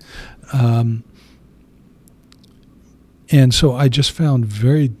avoiding. And so I just found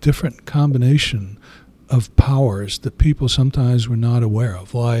very different combination of powers that people sometimes were not aware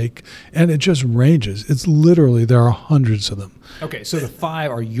of, and it just ranges. It's literally, there are hundreds of them. Okay, so the 5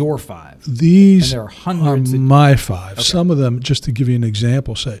 are your 5. These and there are hundreds are my 5. Okay. Some of them, just to give you an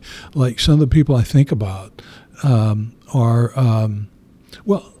example, say, like some of the people I think about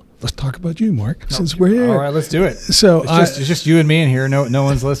well, let's talk about you, Mark, since we're here. All right, let's do it. So it's just you and me in here. No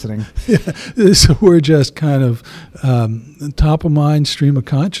one's listening. Yeah, so we're just kind of top of mind, stream of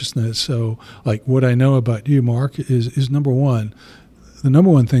consciousness. So, like, what I know about you, Mark, is number one. The number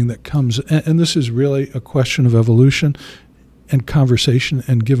one thing that comes, and this is really a question of evolution and conversation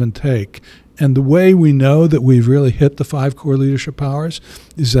and give and take. And the way we know that we've really hit the 5 core leadership powers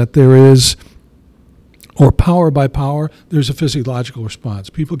is that there is, or power by power, there's a physiological response.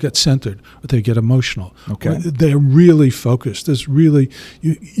 People get centered, or they get emotional. Okay. They're really focused. There's really,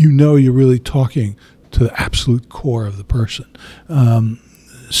 you're really talking to the absolute core of the person.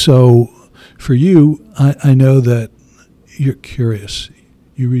 So for you, I know that you're curious.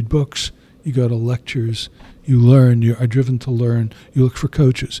 You read books, you go to lectures, you learn, you are driven to learn, you look for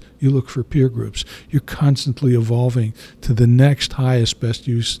coaches, you look for peer groups. You're constantly evolving to the next highest, best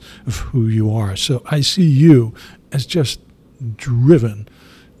use of who you are. So I see you as just driven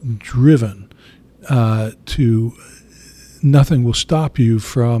to nothing will stop you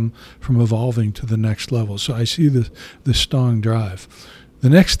from evolving to the next level. So I see the strong drive. The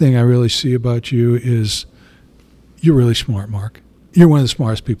next thing I really see about you is you're really smart, Mark. You're one of the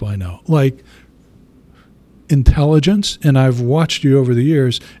smartest people I know. Like intelligence, and I've watched you over the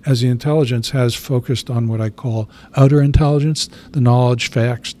years as the intelligence has focused on what I call outer intelligence, the knowledge,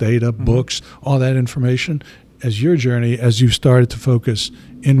 facts, data, books, all that information, as your journey, as you started to focus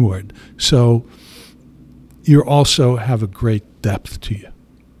inward. So you also have a great depth to you.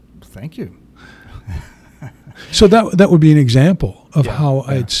 Thank you. So that would be an example of how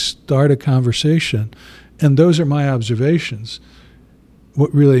I'd start a conversation. And those are my observations.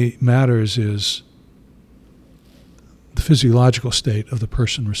 What really matters is the physiological state of the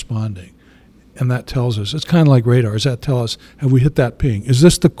person responding. And that tells us, it's kind of like radar. Does that tell us, have we hit that ping? Is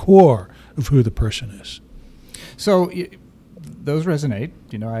this the core of who the person is? So those resonate.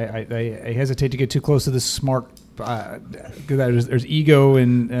 You know, I hesitate to get too close to the smart, because there's ego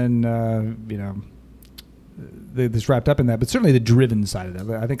and you know, that's wrapped up in that. But certainly the driven side of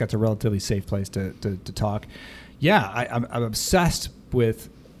that, I think that's a relatively safe place to talk. Yeah, I'm obsessed with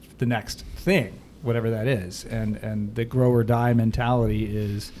the next thing, whatever that is, and the grow or die mentality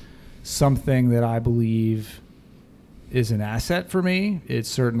is something that I believe is an asset for me. It's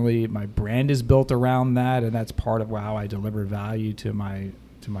certainly, my brand is built around that, and that's part of how I deliver value to my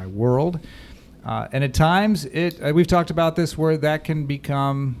world. And at times, we've talked about this, where that can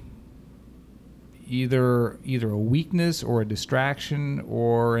become either a weakness or a distraction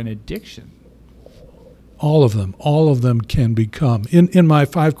or an addiction. All of them can become. In my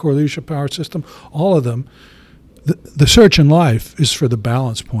 5 core leadership power system, all of them, the search in life is for the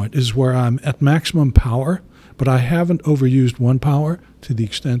balance point, is where I'm at maximum power, but I haven't overused one power to the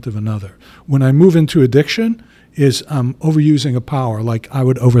extent of another. When I move into addiction, is I'm overusing a power, like I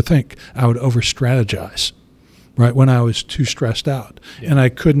would overthink, I would over-strategize, right, when I was too stressed out. And I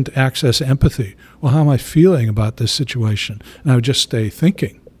couldn't access empathy. Well, how am I feeling about this situation? And I would just stay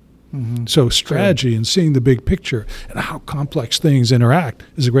thinking. So strategy and seeing the big picture and how complex things interact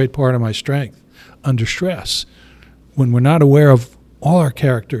is a great part of my strength under stress. When we're not aware of all our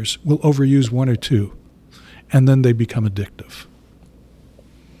characters, we'll overuse one or two, and then they become addictive.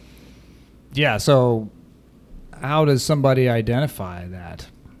 Yeah, so how does somebody identify that?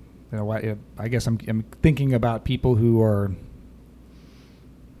 You know, I guess I'm thinking about people who are,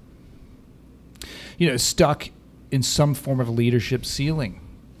 you know, stuck in some form of leadership ceiling.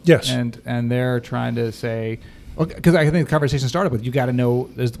 Yes. And they're trying to say, because I think the conversation started with, you got to know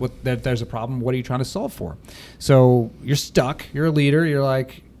there's a problem. What are you trying to solve for? So you're stuck. You're a leader. You're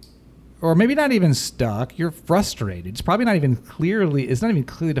like, or maybe not even stuck. You're frustrated. It's probably not even clearly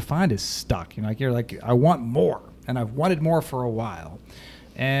defined as stuck. You know, you're like, I want more, and I've wanted more for a while,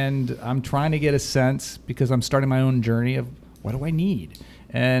 and I'm trying to get a sense, because I'm starting my own journey, of what do I need,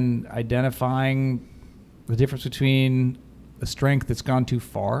 and identifying the difference between a strength that's gone too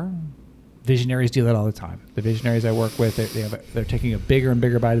far. Visionaries do that all the time. The visionaries I work with, they're taking a bigger and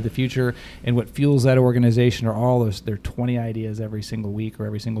bigger bite of the future, and what fuels that organization are all their 20 ideas every single week or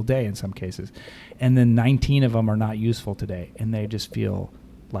every single day in some cases, and then 19 of them are not useful today, and they just feel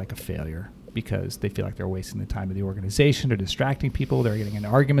like a failure because they feel like they're wasting the time of the organization. They're distracting people. They're getting into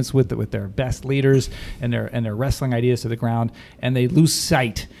arguments with their best leaders, and they're wrestling ideas to the ground, and they lose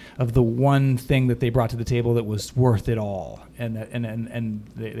sight of the one thing that they brought to the table that was worth it all. And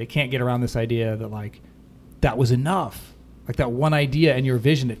they can't get around this idea that, like, that was enough. Like that one idea and your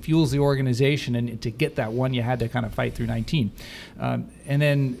vision that fuels the organization, and to get that one, you had to kind of fight through 19.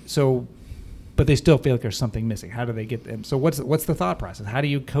 But they still feel like there's something missing. How do they get them? So what's the thought process? How do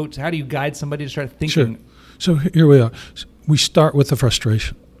you coach? How do you guide somebody to start thinking? Sure. So here we are. We start with the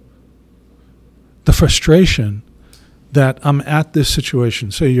frustration. The frustration that I'm at this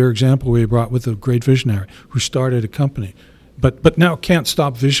situation. Say your example we brought with a great visionary who started a company, but now can't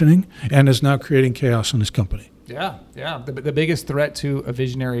stop visioning and is now creating chaos in his company. Yeah. The biggest threat to a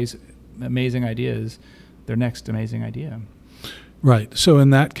visionary's amazing idea is their next amazing idea. Right. So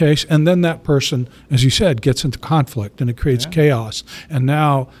in that case, and then that person, as you said, gets into conflict and it creates chaos. And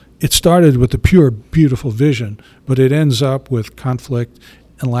now it started with a pure, beautiful vision, but it ends up with conflict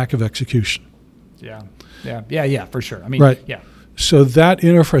and lack of execution. Yeah, for sure. I mean, right. Yeah. So that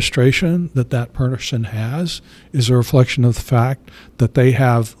inner frustration that person has is a reflection of the fact that they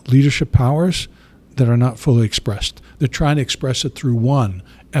have leadership powers that are not fully expressed. They're trying to express it through one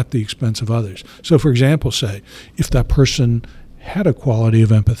at the expense of others. So, for example, say, if that person had a quality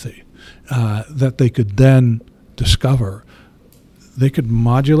of empathy that they could then discover, they could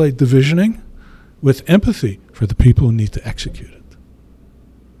modulate the visioning with empathy for the people who need to execute it.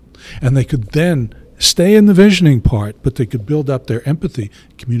 And they could then stay in the visioning part, but they could build up their empathy,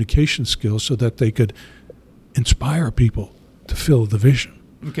 communication skills so that they could inspire people to fill the vision.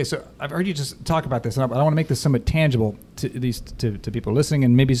 Okay, so I've heard you just talk about this, and I want to make this somewhat tangible to these to people listening,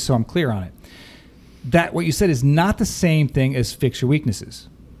 and maybe so I'm clear on it. That what you said is not the same thing as fix your weaknesses.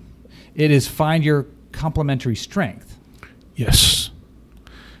 It is find your complementary strength. Yes.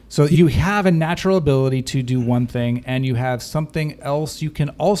 So you have a natural ability to do one thing, and you have something else you can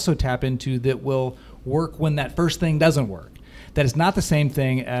also tap into that will work when that first thing doesn't work. That is not the same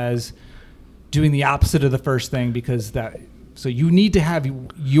thing as doing the opposite of the first thing, because that. So you need to have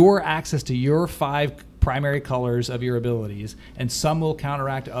your access to your 5 primary colors of your abilities, and some will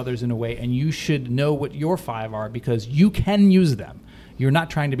counteract others in a way, and you should know what your 5 are because you can use them. You're not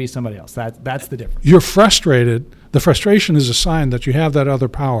trying to be somebody else. That's the difference. You're frustrated. The frustration is a sign that you have that other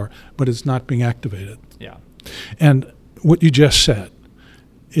power, but it's not being activated. Yeah. And what you just said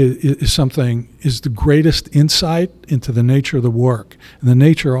is the greatest insight into the nature of the work and the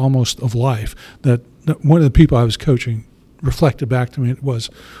nature almost of life. That one of the people I was coaching reflected back to me was,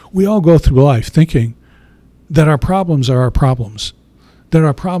 we all go through life thinking that our problems are our problems, that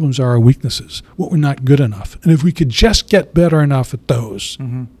our problems are our weaknesses, what we're not good enough. And if we could just get better enough at those,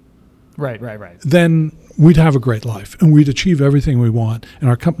 Right. then we'd have a great life and we'd achieve everything we want and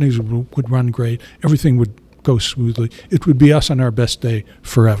our companies would run great. Everything would go smoothly. It would be us on our best day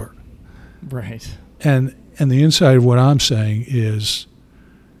forever. Right. And the inside of what I'm saying is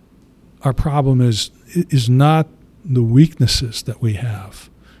our problem is not the weaknesses that we have.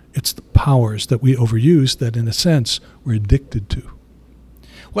 It's the powers that we overuse that, in a sense, we're addicted to.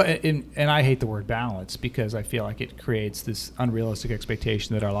 Well, and I hate the word balance because I feel like it creates this unrealistic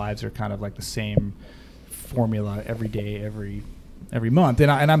expectation that our lives are kind of like the same formula every day, every month. And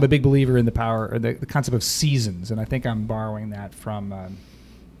I'm a big believer in the power or the concept of seasons, and I think I'm borrowing that from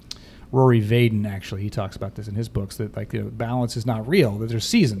Rory Vaden. Actually, he talks about this in his books that balance is not real. That there's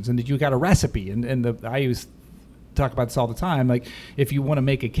seasons, and that you got a recipe. And I use talk about this all the time. Like if you want to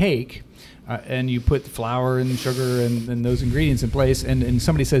make a cake. And you put flour and sugar and those ingredients in place, and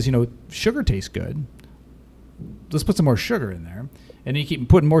somebody says, sugar tastes good. Let's put some more sugar in there. And you keep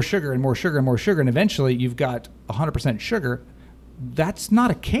putting more sugar and more sugar and more sugar, and eventually you've got 100% sugar. That's not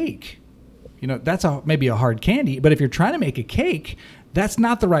a cake. That's maybe a hard candy. But if you're trying to make a cake, that's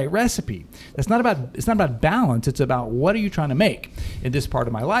not the right recipe. It's not about balance. It's about what are you trying to make in this part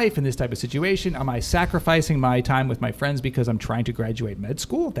of my life, in this type of situation. Am I sacrificing my time with my friends because I'm trying to graduate med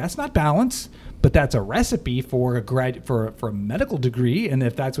school? That's not balance, but that's a recipe for a medical degree, and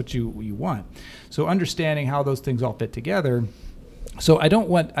if that's what you want. So understanding how those things all fit together. So I don't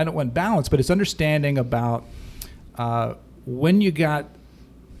want balance, but it's understanding about when you got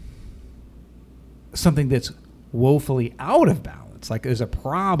something that's woefully out of balance. Like there's a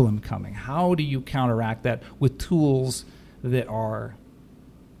problem coming. How do you counteract that with tools that are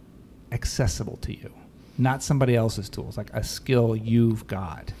accessible to you, not somebody else's tools, like a skill you've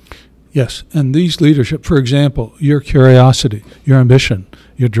got? Yes, and these leadership, for example, your curiosity, your ambition,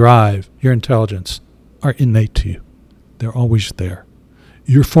 your drive, your intelligence are innate to you. They're always there.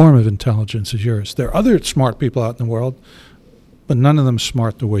 Your form of intelligence is yours. There are other smart people out in the world, but none of them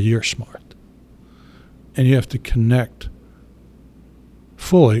smart the way you're smart. And you have to connect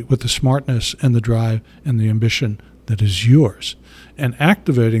fully with the smartness and the drive and the ambition that is yours, and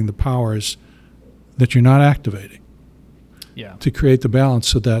activating the powers that you're not activating to create the balance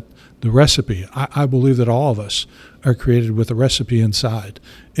so that the recipe, I believe that all of us are created with a recipe inside,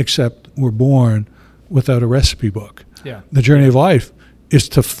 except we're born without a recipe book. Yeah. The journey of life is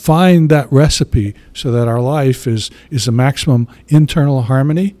to find that recipe so that our life is the maximum internal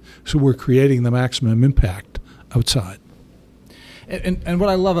harmony, so we're creating the maximum impact outside. And what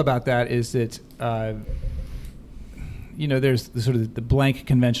I love about that is that, there's the sort of the blank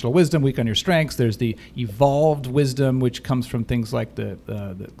conventional wisdom, weak on your strengths. There's the evolved wisdom, which comes from things like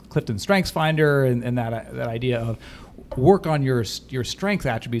the Clifton Strengths Finder and that idea of work on your strength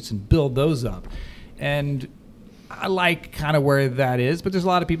attributes and build those up. And I like kind of where that is, but there's a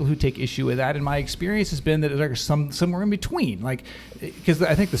lot of people who take issue with that. And my experience has been that there's somewhere in between, because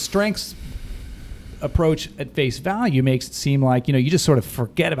I think the strengths approach at face value makes it seem like you just sort of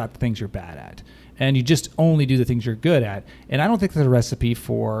forget about the things you're bad at, and you just only do the things you're good at. And I don't think there's a recipe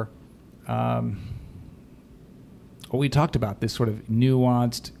for what we talked about, this sort of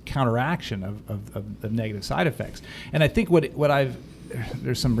nuanced counteraction of negative side effects. And I think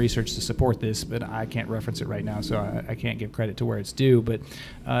there's some research to support this, but I can't reference it right now, so I can't give credit to where it's due. But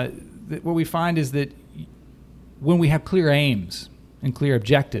what we find is that when we have clear aims and clear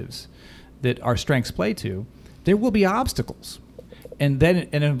objectives that our strengths play to, there will be obstacles. And then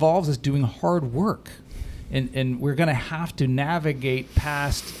it involves us doing hard work. And we're going to have to navigate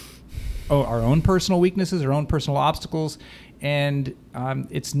past our own personal weaknesses, our own personal obstacles. And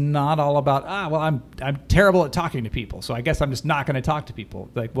it's not all about, I'm terrible at talking to people, so I guess I'm just not going to talk to people.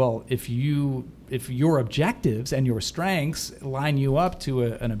 Like, well, if your objectives and your strengths line you up to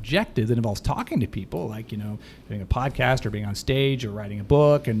an objective that involves talking to people, like, doing a podcast or being on stage or writing a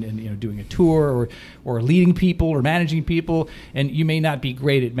book and doing a tour or leading people or managing people, and you may not be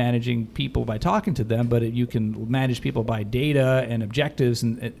great at managing people by talking to them, but you can manage people by data and objectives,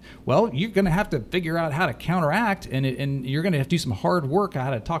 well, you're going to have to figure out how to counteract, and you're going to have to do some hard work on how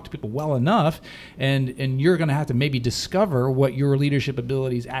to talk to people well enough, and you're going to have to maybe discover what your leadership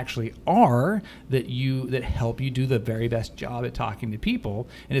abilities actually are that help you do the very best job at talking to people.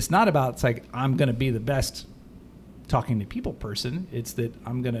 And it's not about, it's like, I'm going to be the best talking to people person. It's that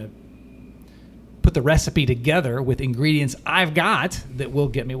I'm going to put the recipe together with ingredients I've got that will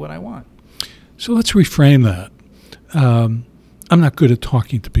get me what I want. So let's reframe that. I'm not good at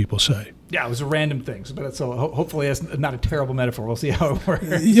talking to people, say. Yeah, it was a random thing, so hopefully that's not a terrible metaphor. We'll see how it works.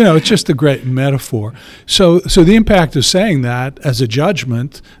 It's just a great metaphor. So the impact of saying that as a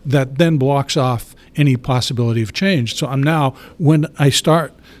judgment that then blocks off any possibility of change. So I'm now, when I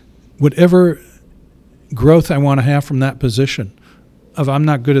start whatever growth I want to have from that position of I'm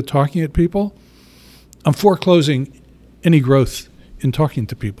not good at talking at people, I'm foreclosing any growth in talking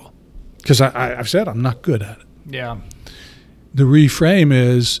to people because I've said I'm not good at it. Yeah. The reframe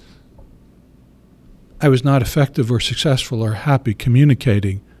is, I was not effective or successful or happy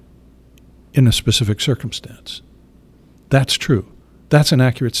communicating in a specific circumstance. That's true. That's an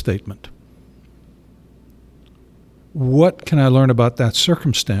accurate statement. What can I learn about that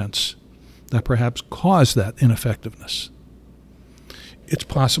circumstance that perhaps caused that ineffectiveness? It's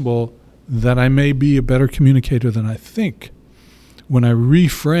possible that I may be a better communicator than I think when I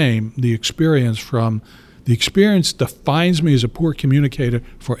reframe the experience from the experience defines me as a poor communicator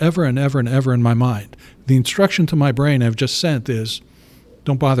forever and ever and ever in my mind. The instruction to my brain I've just sent is,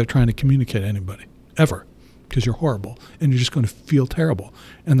 don't bother trying to communicate to anybody, ever, because you're horrible and you're just going to feel terrible.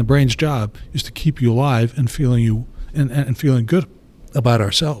 And the brain's job is to keep you alive and feeling feeling good about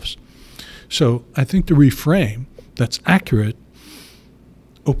ourselves. So I think the reframe that's accurate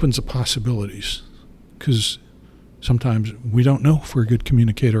opens up possibilities, because sometimes we don't know if we're a good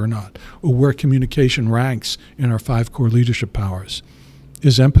communicator or not, or where communication ranks in our 5 core leadership powers.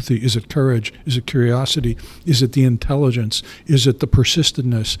 Is empathy? Is it courage? Is it curiosity? Is it the intelligence? Is it the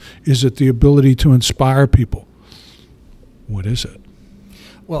persistentness? Is it the ability to inspire people? What is it?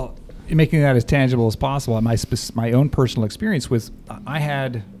 Well, making that as tangible as possible, my own personal experience was, I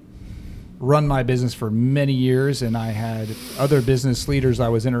had run my business for many years, and I had other business leaders I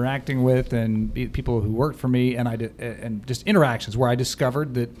was interacting with and people who worked for me, and just interactions where I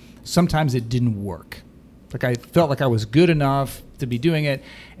discovered that sometimes it didn't work. Like, I felt like I was good enough to be doing it,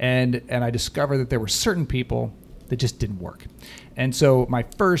 and I discovered that there were certain people that just didn't work. And so my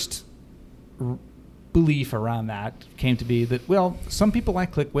first belief around that came to be that, well, some people I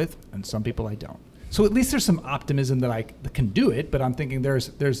click with and some people I don't. So at least there's some optimism that I can do it, but I'm thinking there's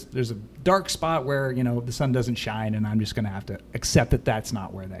a dark spot where, the sun doesn't shine, and I'm just going to have to accept that that's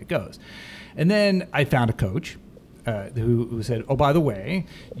not where that goes. And then I found a coach who said, oh, by the way,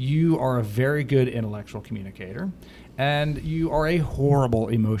 you are a very good intellectual communicator, and you are a horrible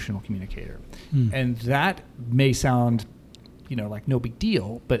emotional communicator. And that may sound, like no big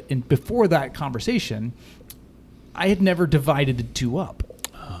deal, but before that conversation, I had never divided the two up.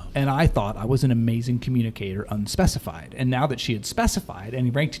 And I thought I was an amazing communicator, unspecified. And now that she had specified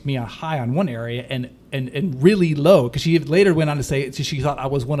and ranked me high on one area and really low, because she later went on to say she thought I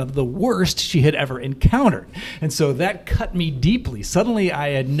was one of the worst she had ever encountered. And so that cut me deeply. Suddenly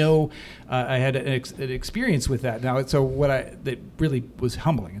I had I had an experience with that. Now, so that really was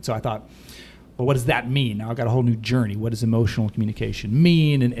humbling. And so I thought, well, what does that mean? Now I've got a whole new journey. What does emotional communication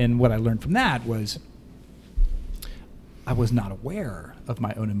mean? And what I learned from that was I was not aware of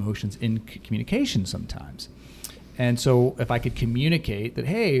my own emotions in communication sometimes. And so if I could communicate that,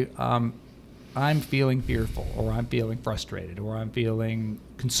 hey, I'm feeling fearful, or I'm feeling frustrated, or I'm feeling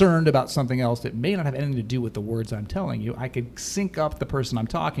concerned about something else that may not have anything to do with the words I'm telling you, I could sync up the person I'm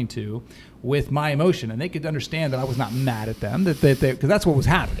talking to with my emotion, and they could understand that I was not mad at them, because that's what was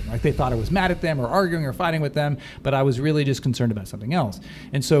happening. Like, they thought I was mad at them or arguing or fighting with them, but I was really just concerned about something else.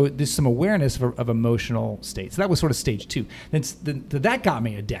 And so there's some awareness of emotional states. So that was sort of stage 2. Then that got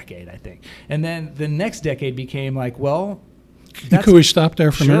me a decade, I think. And then the next decade became like, well, could we stop there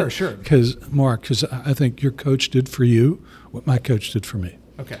for a minute? Sure. Because I think your coach did for you what my coach did for me.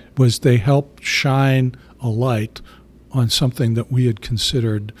 Okay. Was they helped shine a light on something that we had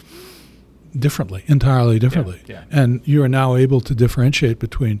considered entirely differently. Yeah. And you are now able to differentiate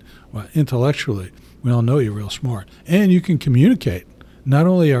between, well, intellectually, we all know you're real smart, and you can communicate. Not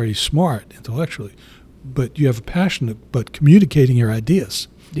only are you smart intellectually, but you have a passion about communicating your ideas,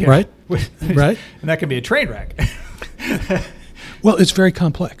 right? Right? And that can be a train wreck. Well, it's very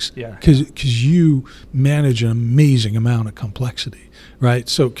complex. Yeah. Because you manage an amazing amount of complexity, right?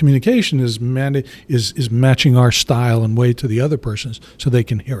 So communication is matching our style and way to the other person's so they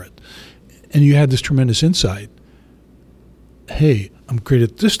can hear it. And you had this tremendous insight. Hey, I'm great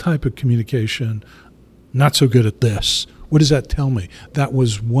at this type of communication, not so good at this. What does that tell me? That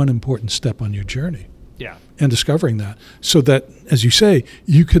was one important step on your journey. Yeah. And discovering that. So that, as you say,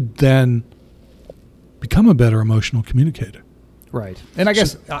 you could then become a better emotional communicator. Right. And I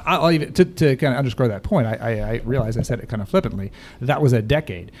guess I'll even, to kind of underscore that point, I realize I said it kind of flippantly. That was a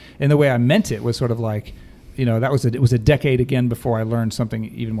decade. And the way I meant it was sort of like, it was a decade again before I learned something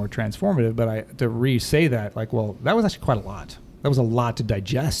even more transformative. But to re-say that, like, well, that was actually quite a lot. That was a lot to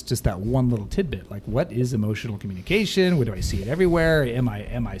digest, just that one little tidbit. Like, what is emotional communication? Where do I see it everywhere? Am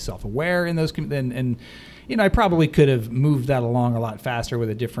I self-aware in those? And I probably could have moved that along a lot faster with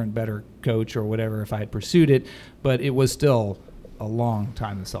a different, better coach or whatever if I had pursued it. But it was still a long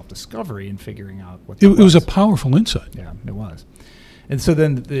time of self-discovery and figuring out what it was a powerful insight. Yeah, it was. And so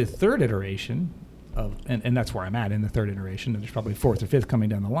then the third iteration of, and that's where I'm at in the third iteration, and there's probably fourth or fifth coming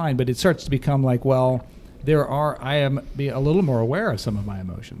down the line, but it starts to become like, well, I am a little more aware of some of my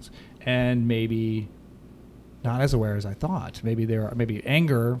emotions, and maybe not as aware as I thought. Maybe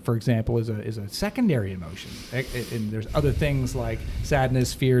anger, for example, is a secondary emotion, and there's other things like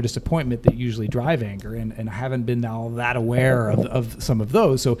sadness, fear, disappointment that usually drive anger, and I haven't been all that aware of some of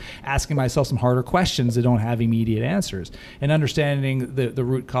those. So asking myself some harder questions that don't have immediate answers, and understanding the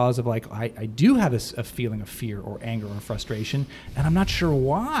root cause of, like, I do have a feeling of fear or anger or frustration, and I'm not sure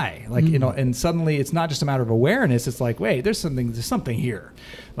why. Like, and suddenly it's not just a matter of awareness. It's like, wait, there's something here.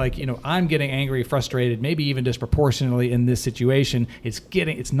 Like, I'm getting angry, frustrated, maybe even disproportionately in this situation.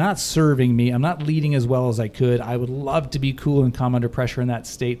 It's not serving me. I'm not leading as well as I could. I would love to be cool and calm under pressure in that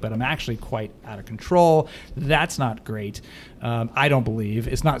state, but I'm actually quite out of control. That's not great. I don't believe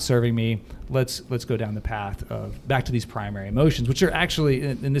it's not serving me. Let's go down the path of back to these primary emotions, which are actually,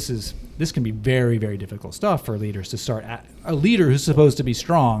 and this can be very, very difficult stuff for leaders to start. A leader who's supposed to be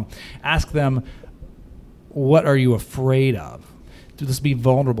strong, ask them, what are you afraid of? To just be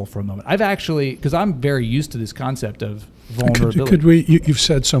vulnerable for a moment. I've actually, because I'm very used to this concept of vulnerability. Could we? You've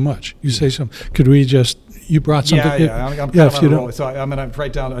said so much. You say some. Could we just? You brought something. Yeah. I'm kind of on a roll, so I'm going to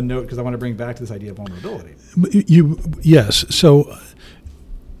write down a note because I want to bring back to this idea of vulnerability. Yes. So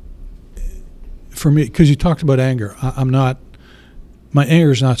for me, because you talked about anger, my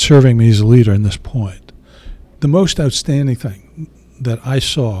anger is not serving me as a leader in this point. The most outstanding thing that I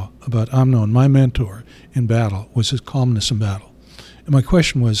saw about Amnon, my mentor in battle, was his calmness in battle. And my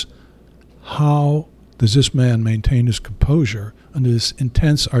question was, how does this man maintain his composure under this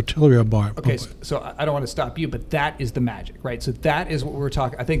intense artillery bombardment? Okay, so I don't want to stop you, but that is the magic, right? So that is what we're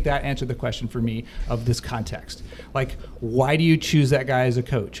talking. I think that answered the question for me of this context. Like, why do you choose that guy as a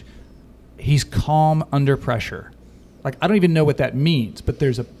coach? He's calm under pressure. Like, I don't even know what that means, but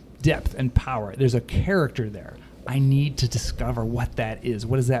there's a depth and power. There's a character there. I need to discover what that is.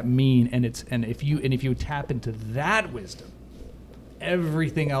 What does that mean? And if you tap into that wisdom,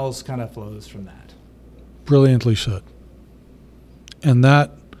 everything else kind of flows from that. Brilliantly said. And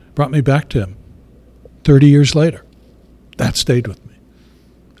that brought me back to him 30 years later. That stayed with me.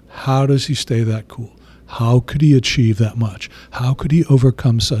 How does he stay that cool? How could he achieve that much? How could he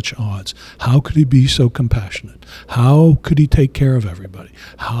overcome such odds? How could he be so compassionate? How could he take care of everybody?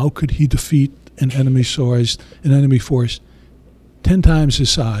 How could he defeat an enemy force 10 times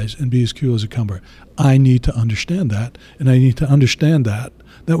his size and be as cool as a cucumber? I need to understand that, and I need to understand that.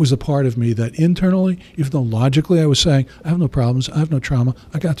 That was a part of me that internally, even though logically I was saying, I have no problems, I have no trauma,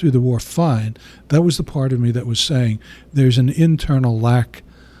 I got through the war fine, that was the part of me that was saying, there's an internal lack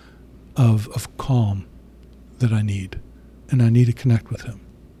of calm that I need, and I need to connect with him.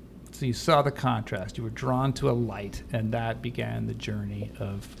 So you saw the contrast. You were drawn to a light, and that began the journey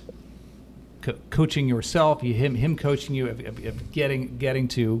of coaching yourself. Him coaching you, of getting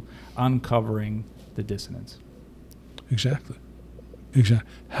to uncovering the dissonance. Exactly.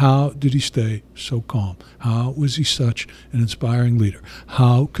 How did he stay so calm? How was he such an inspiring leader?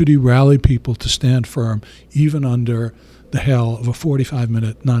 How could he rally people to stand firm even under the hell of a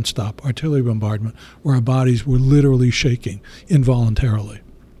 45-minute nonstop artillery bombardment where our bodies were literally shaking involuntarily?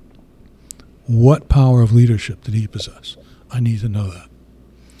 What power of leadership did he possess? I need to know that.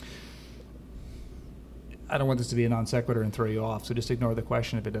 I don't want this to be a non sequitur and throw you off, so just ignore the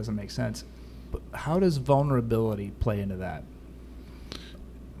question if it doesn't make sense. But how does vulnerability play into that?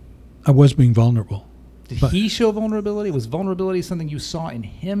 I was being vulnerable. Did he show vulnerability? Was vulnerability something you saw in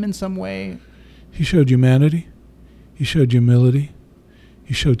him in some way? He showed humanity. He showed humility.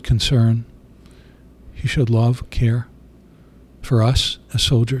 He showed concern. He showed love, care for us as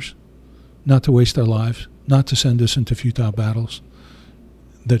soldiers, not to waste our lives, not to send us into futile battles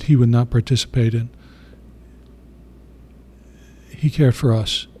that he would not participate in. He cared for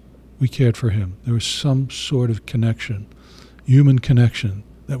us. We cared for him. There was some sort of connection, human connection,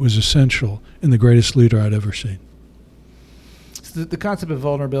 that was essential in the greatest leader I'd ever seen. So the concept of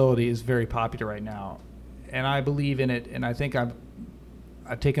vulnerability is very popular right now, and I believe in it, and I think I've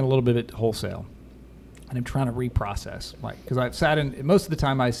taken a little bit of it wholesale, and I'm trying to reprocess. Because I've sat in, most of the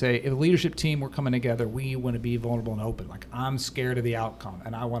time I say, if a leadership team, we're coming together, we want to be vulnerable and open. Like, I'm scared of the outcome,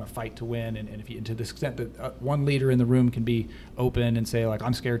 and I want to fight to win, and if you, to the extent that one leader in the room can be open and say, like,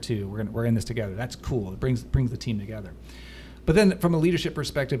 I'm scared too, we're in this together, that's cool. It brings the team together. But then from a leadership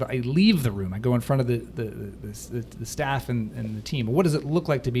perspective, I leave the room. I go in front of the staff and the team. What does it look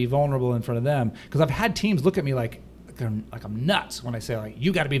like to be vulnerable in front of them? Because I've had teams look at me like I'm nuts when I say, like,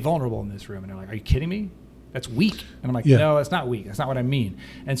 you got to be vulnerable in this room. And they're like, are you kidding me? That's weak. And I'm like, no, that's not weak. That's not what I mean.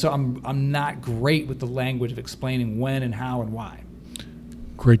 And so I'm not great with the language of explaining when and how and why.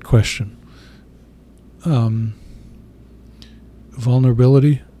 Great question.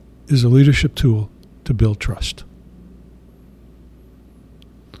 Vulnerability is a leadership tool to build trust.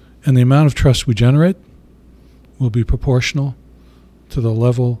 And the amount of trust we generate will be proportional to the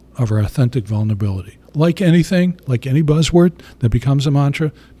level of our authentic vulnerability. Like anything, like any buzzword that becomes a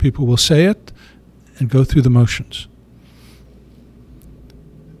mantra, people will say it and go through the motions.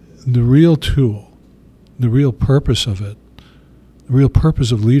 The real tool, the real purpose of it, the real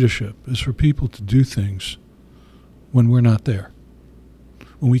purpose of leadership is for people to do things when we're not there,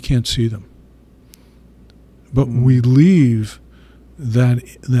 when we can't see them. But we leave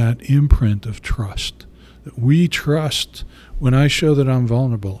that imprint of trust, that we trust when I show that I'm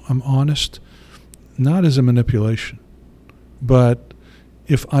vulnerable, I'm honest, not as a manipulation, but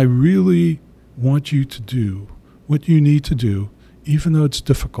if I really want you to do what you need to do, even though it's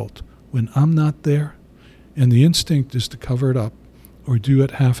difficult, when I'm not there, and the instinct is to cover it up or do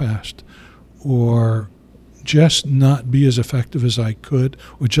it half-assed or just not be as effective as I could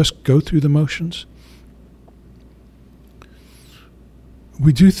or just go through the motions,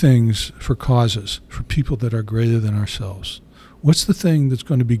 we do things for causes, for people that are greater than ourselves. What's the thing that's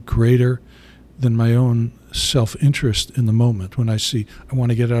going to be greater than my own self-interest in the moment when I see I want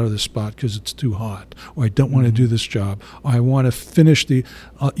to get out of this spot because it's too hot, or I don't want to do this job, or I want to finish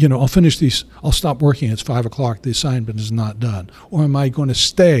I'll finish these, I'll stop working, it's 5 o'clock, the assignment is not done. Or am I going to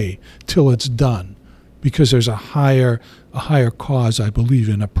stay till it's done because there's a higher cause I believe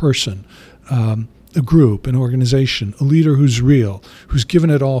in, a person, a group, an organization, a leader who's real, who's given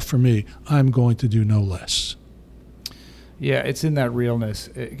it all for me, I'm going to do no less. Yeah, it's in that realness.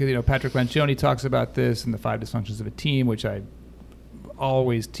 Patrick Lencioni talks about this in the 5 dysfunctions of a team, which I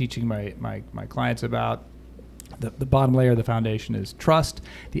always teaching my clients about. The bottom layer of the foundation is trust.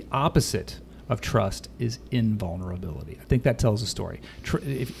 The opposite of trust is invulnerability. I think that tells a story.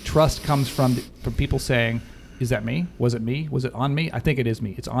 If trust comes from people saying, is that me? Was it me? Was it on me? I think it is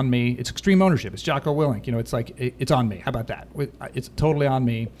me. It's on me. It's extreme ownership. It's Jocko Willink. It's like, it's on me. How about that? It's totally on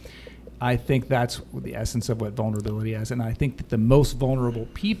me. I think that's the essence of what vulnerability is. And I think that the most vulnerable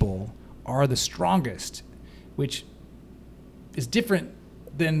people are the strongest, which is different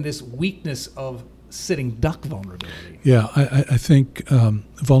than this weakness of sitting duck vulnerability. Yeah, I think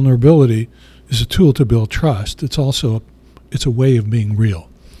vulnerability is a tool to build trust. It's also it's a way of being real.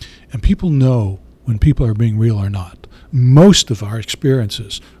 And people know when people are being real or not. Most of our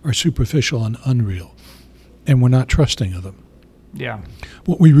experiences are superficial and unreal, and we're not trusting of them. Yeah.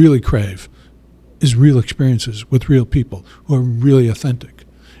 What we really crave is real experiences with real people who are really authentic,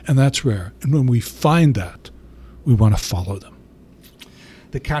 and that's rare. And when we find that, we want to follow them.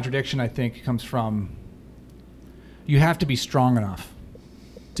 The contradiction, I think, comes from you have to be strong enough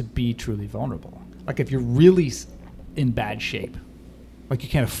to be truly vulnerable. Like if you're really in bad shape, like you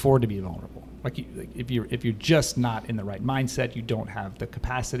can't afford to be vulnerable. Like if you're just not in the right mindset, you don't have the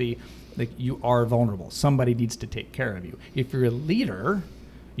capacity, like you are vulnerable. Somebody needs to take care of you. If you're a leader,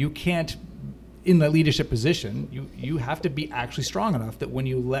 you can't, in the leadership position, you have to be actually strong enough that when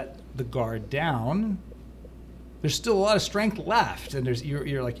you let the guard down, there's still a lot of strength left, and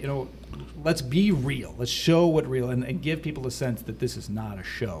you're like, let's be real. Let's show what real, and give people a sense that this is not a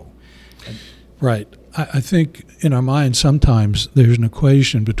show. Right. I think in our mind sometimes there's an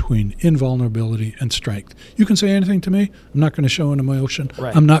equation between invulnerability and strength. You can say anything to me. I'm not going to show an emotion.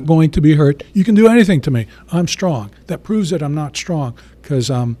 Right. I'm not going to be hurt. You can do anything to me. I'm strong. That proves that I'm not strong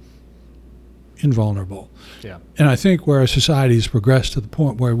because I'm invulnerable. Yeah. And I think where our society has progressed to the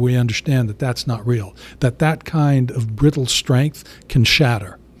point where we understand that that's not real, that kind of brittle strength can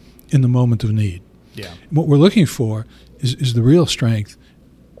shatter in the moment of need. Yeah. What we're looking for is the real strength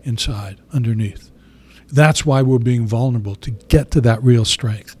inside, underneath. That's why we're being vulnerable, to get to that real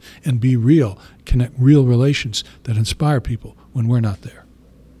strength and be real, connect real relations that inspire people when we're not there.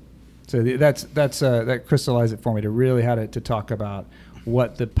 So that crystallized it for me to really how to talk about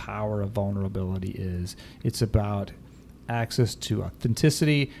what the power of vulnerability is. It's about access to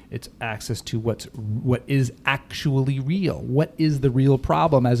authenticity. It's access to what is actually real. What is the real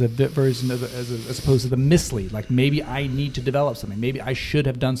problem as a version of as opposed to the mislead. Like maybe I need to develop something. Maybe I should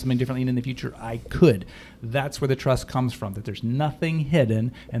have done something differently, and in the future I could. That's where the trust comes from. That there's nothing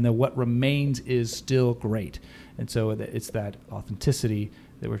hidden, and that what remains is still great. And so it's that authenticity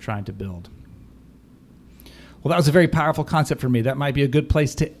that we're trying to build. Well, that was a very powerful concept for me. That might be a good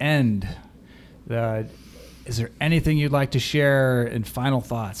place to end. Is there anything you'd like to share in final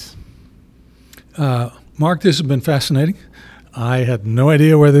thoughts? Mark, this has been fascinating. I had no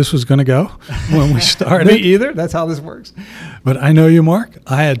idea where this was going to go when we started. Me either. That's how this works. But I know you, Mark.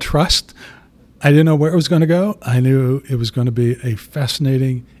 I had trust. I didn't know where it was going to go. I knew it was going to be a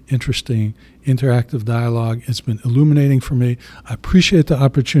fascinating, interesting, interactive dialogue. It's been illuminating for me. I appreciate the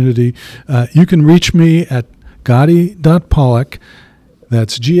opportunity. You can reach me at gadi.pollack.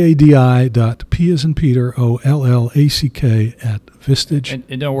 That's GADI.P as in Peter, OLLACK at Vistage.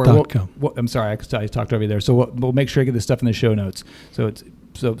 And don't worry. I'm sorry, I talked over you there. So we'll make sure I get this stuff in the show notes. So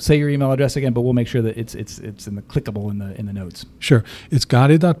say your email address again, but we'll make sure that it's in the clickable in the notes. Sure. It's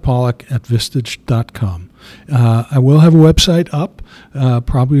gadi.pollack at Vistage.com. I will have a website up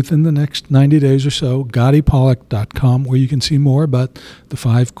probably within the next 90 days or so, gadipollack.com, where you can see more about the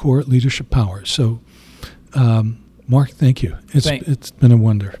 5 core leadership powers. So, Mark, thank you. It's been a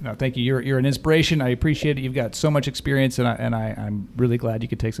wonder. No, thank you. You're an inspiration. I appreciate it. You've got so much experience, and I'm really glad you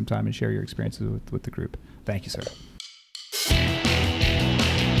could take some time and share your experiences with the group. Thank you, sir.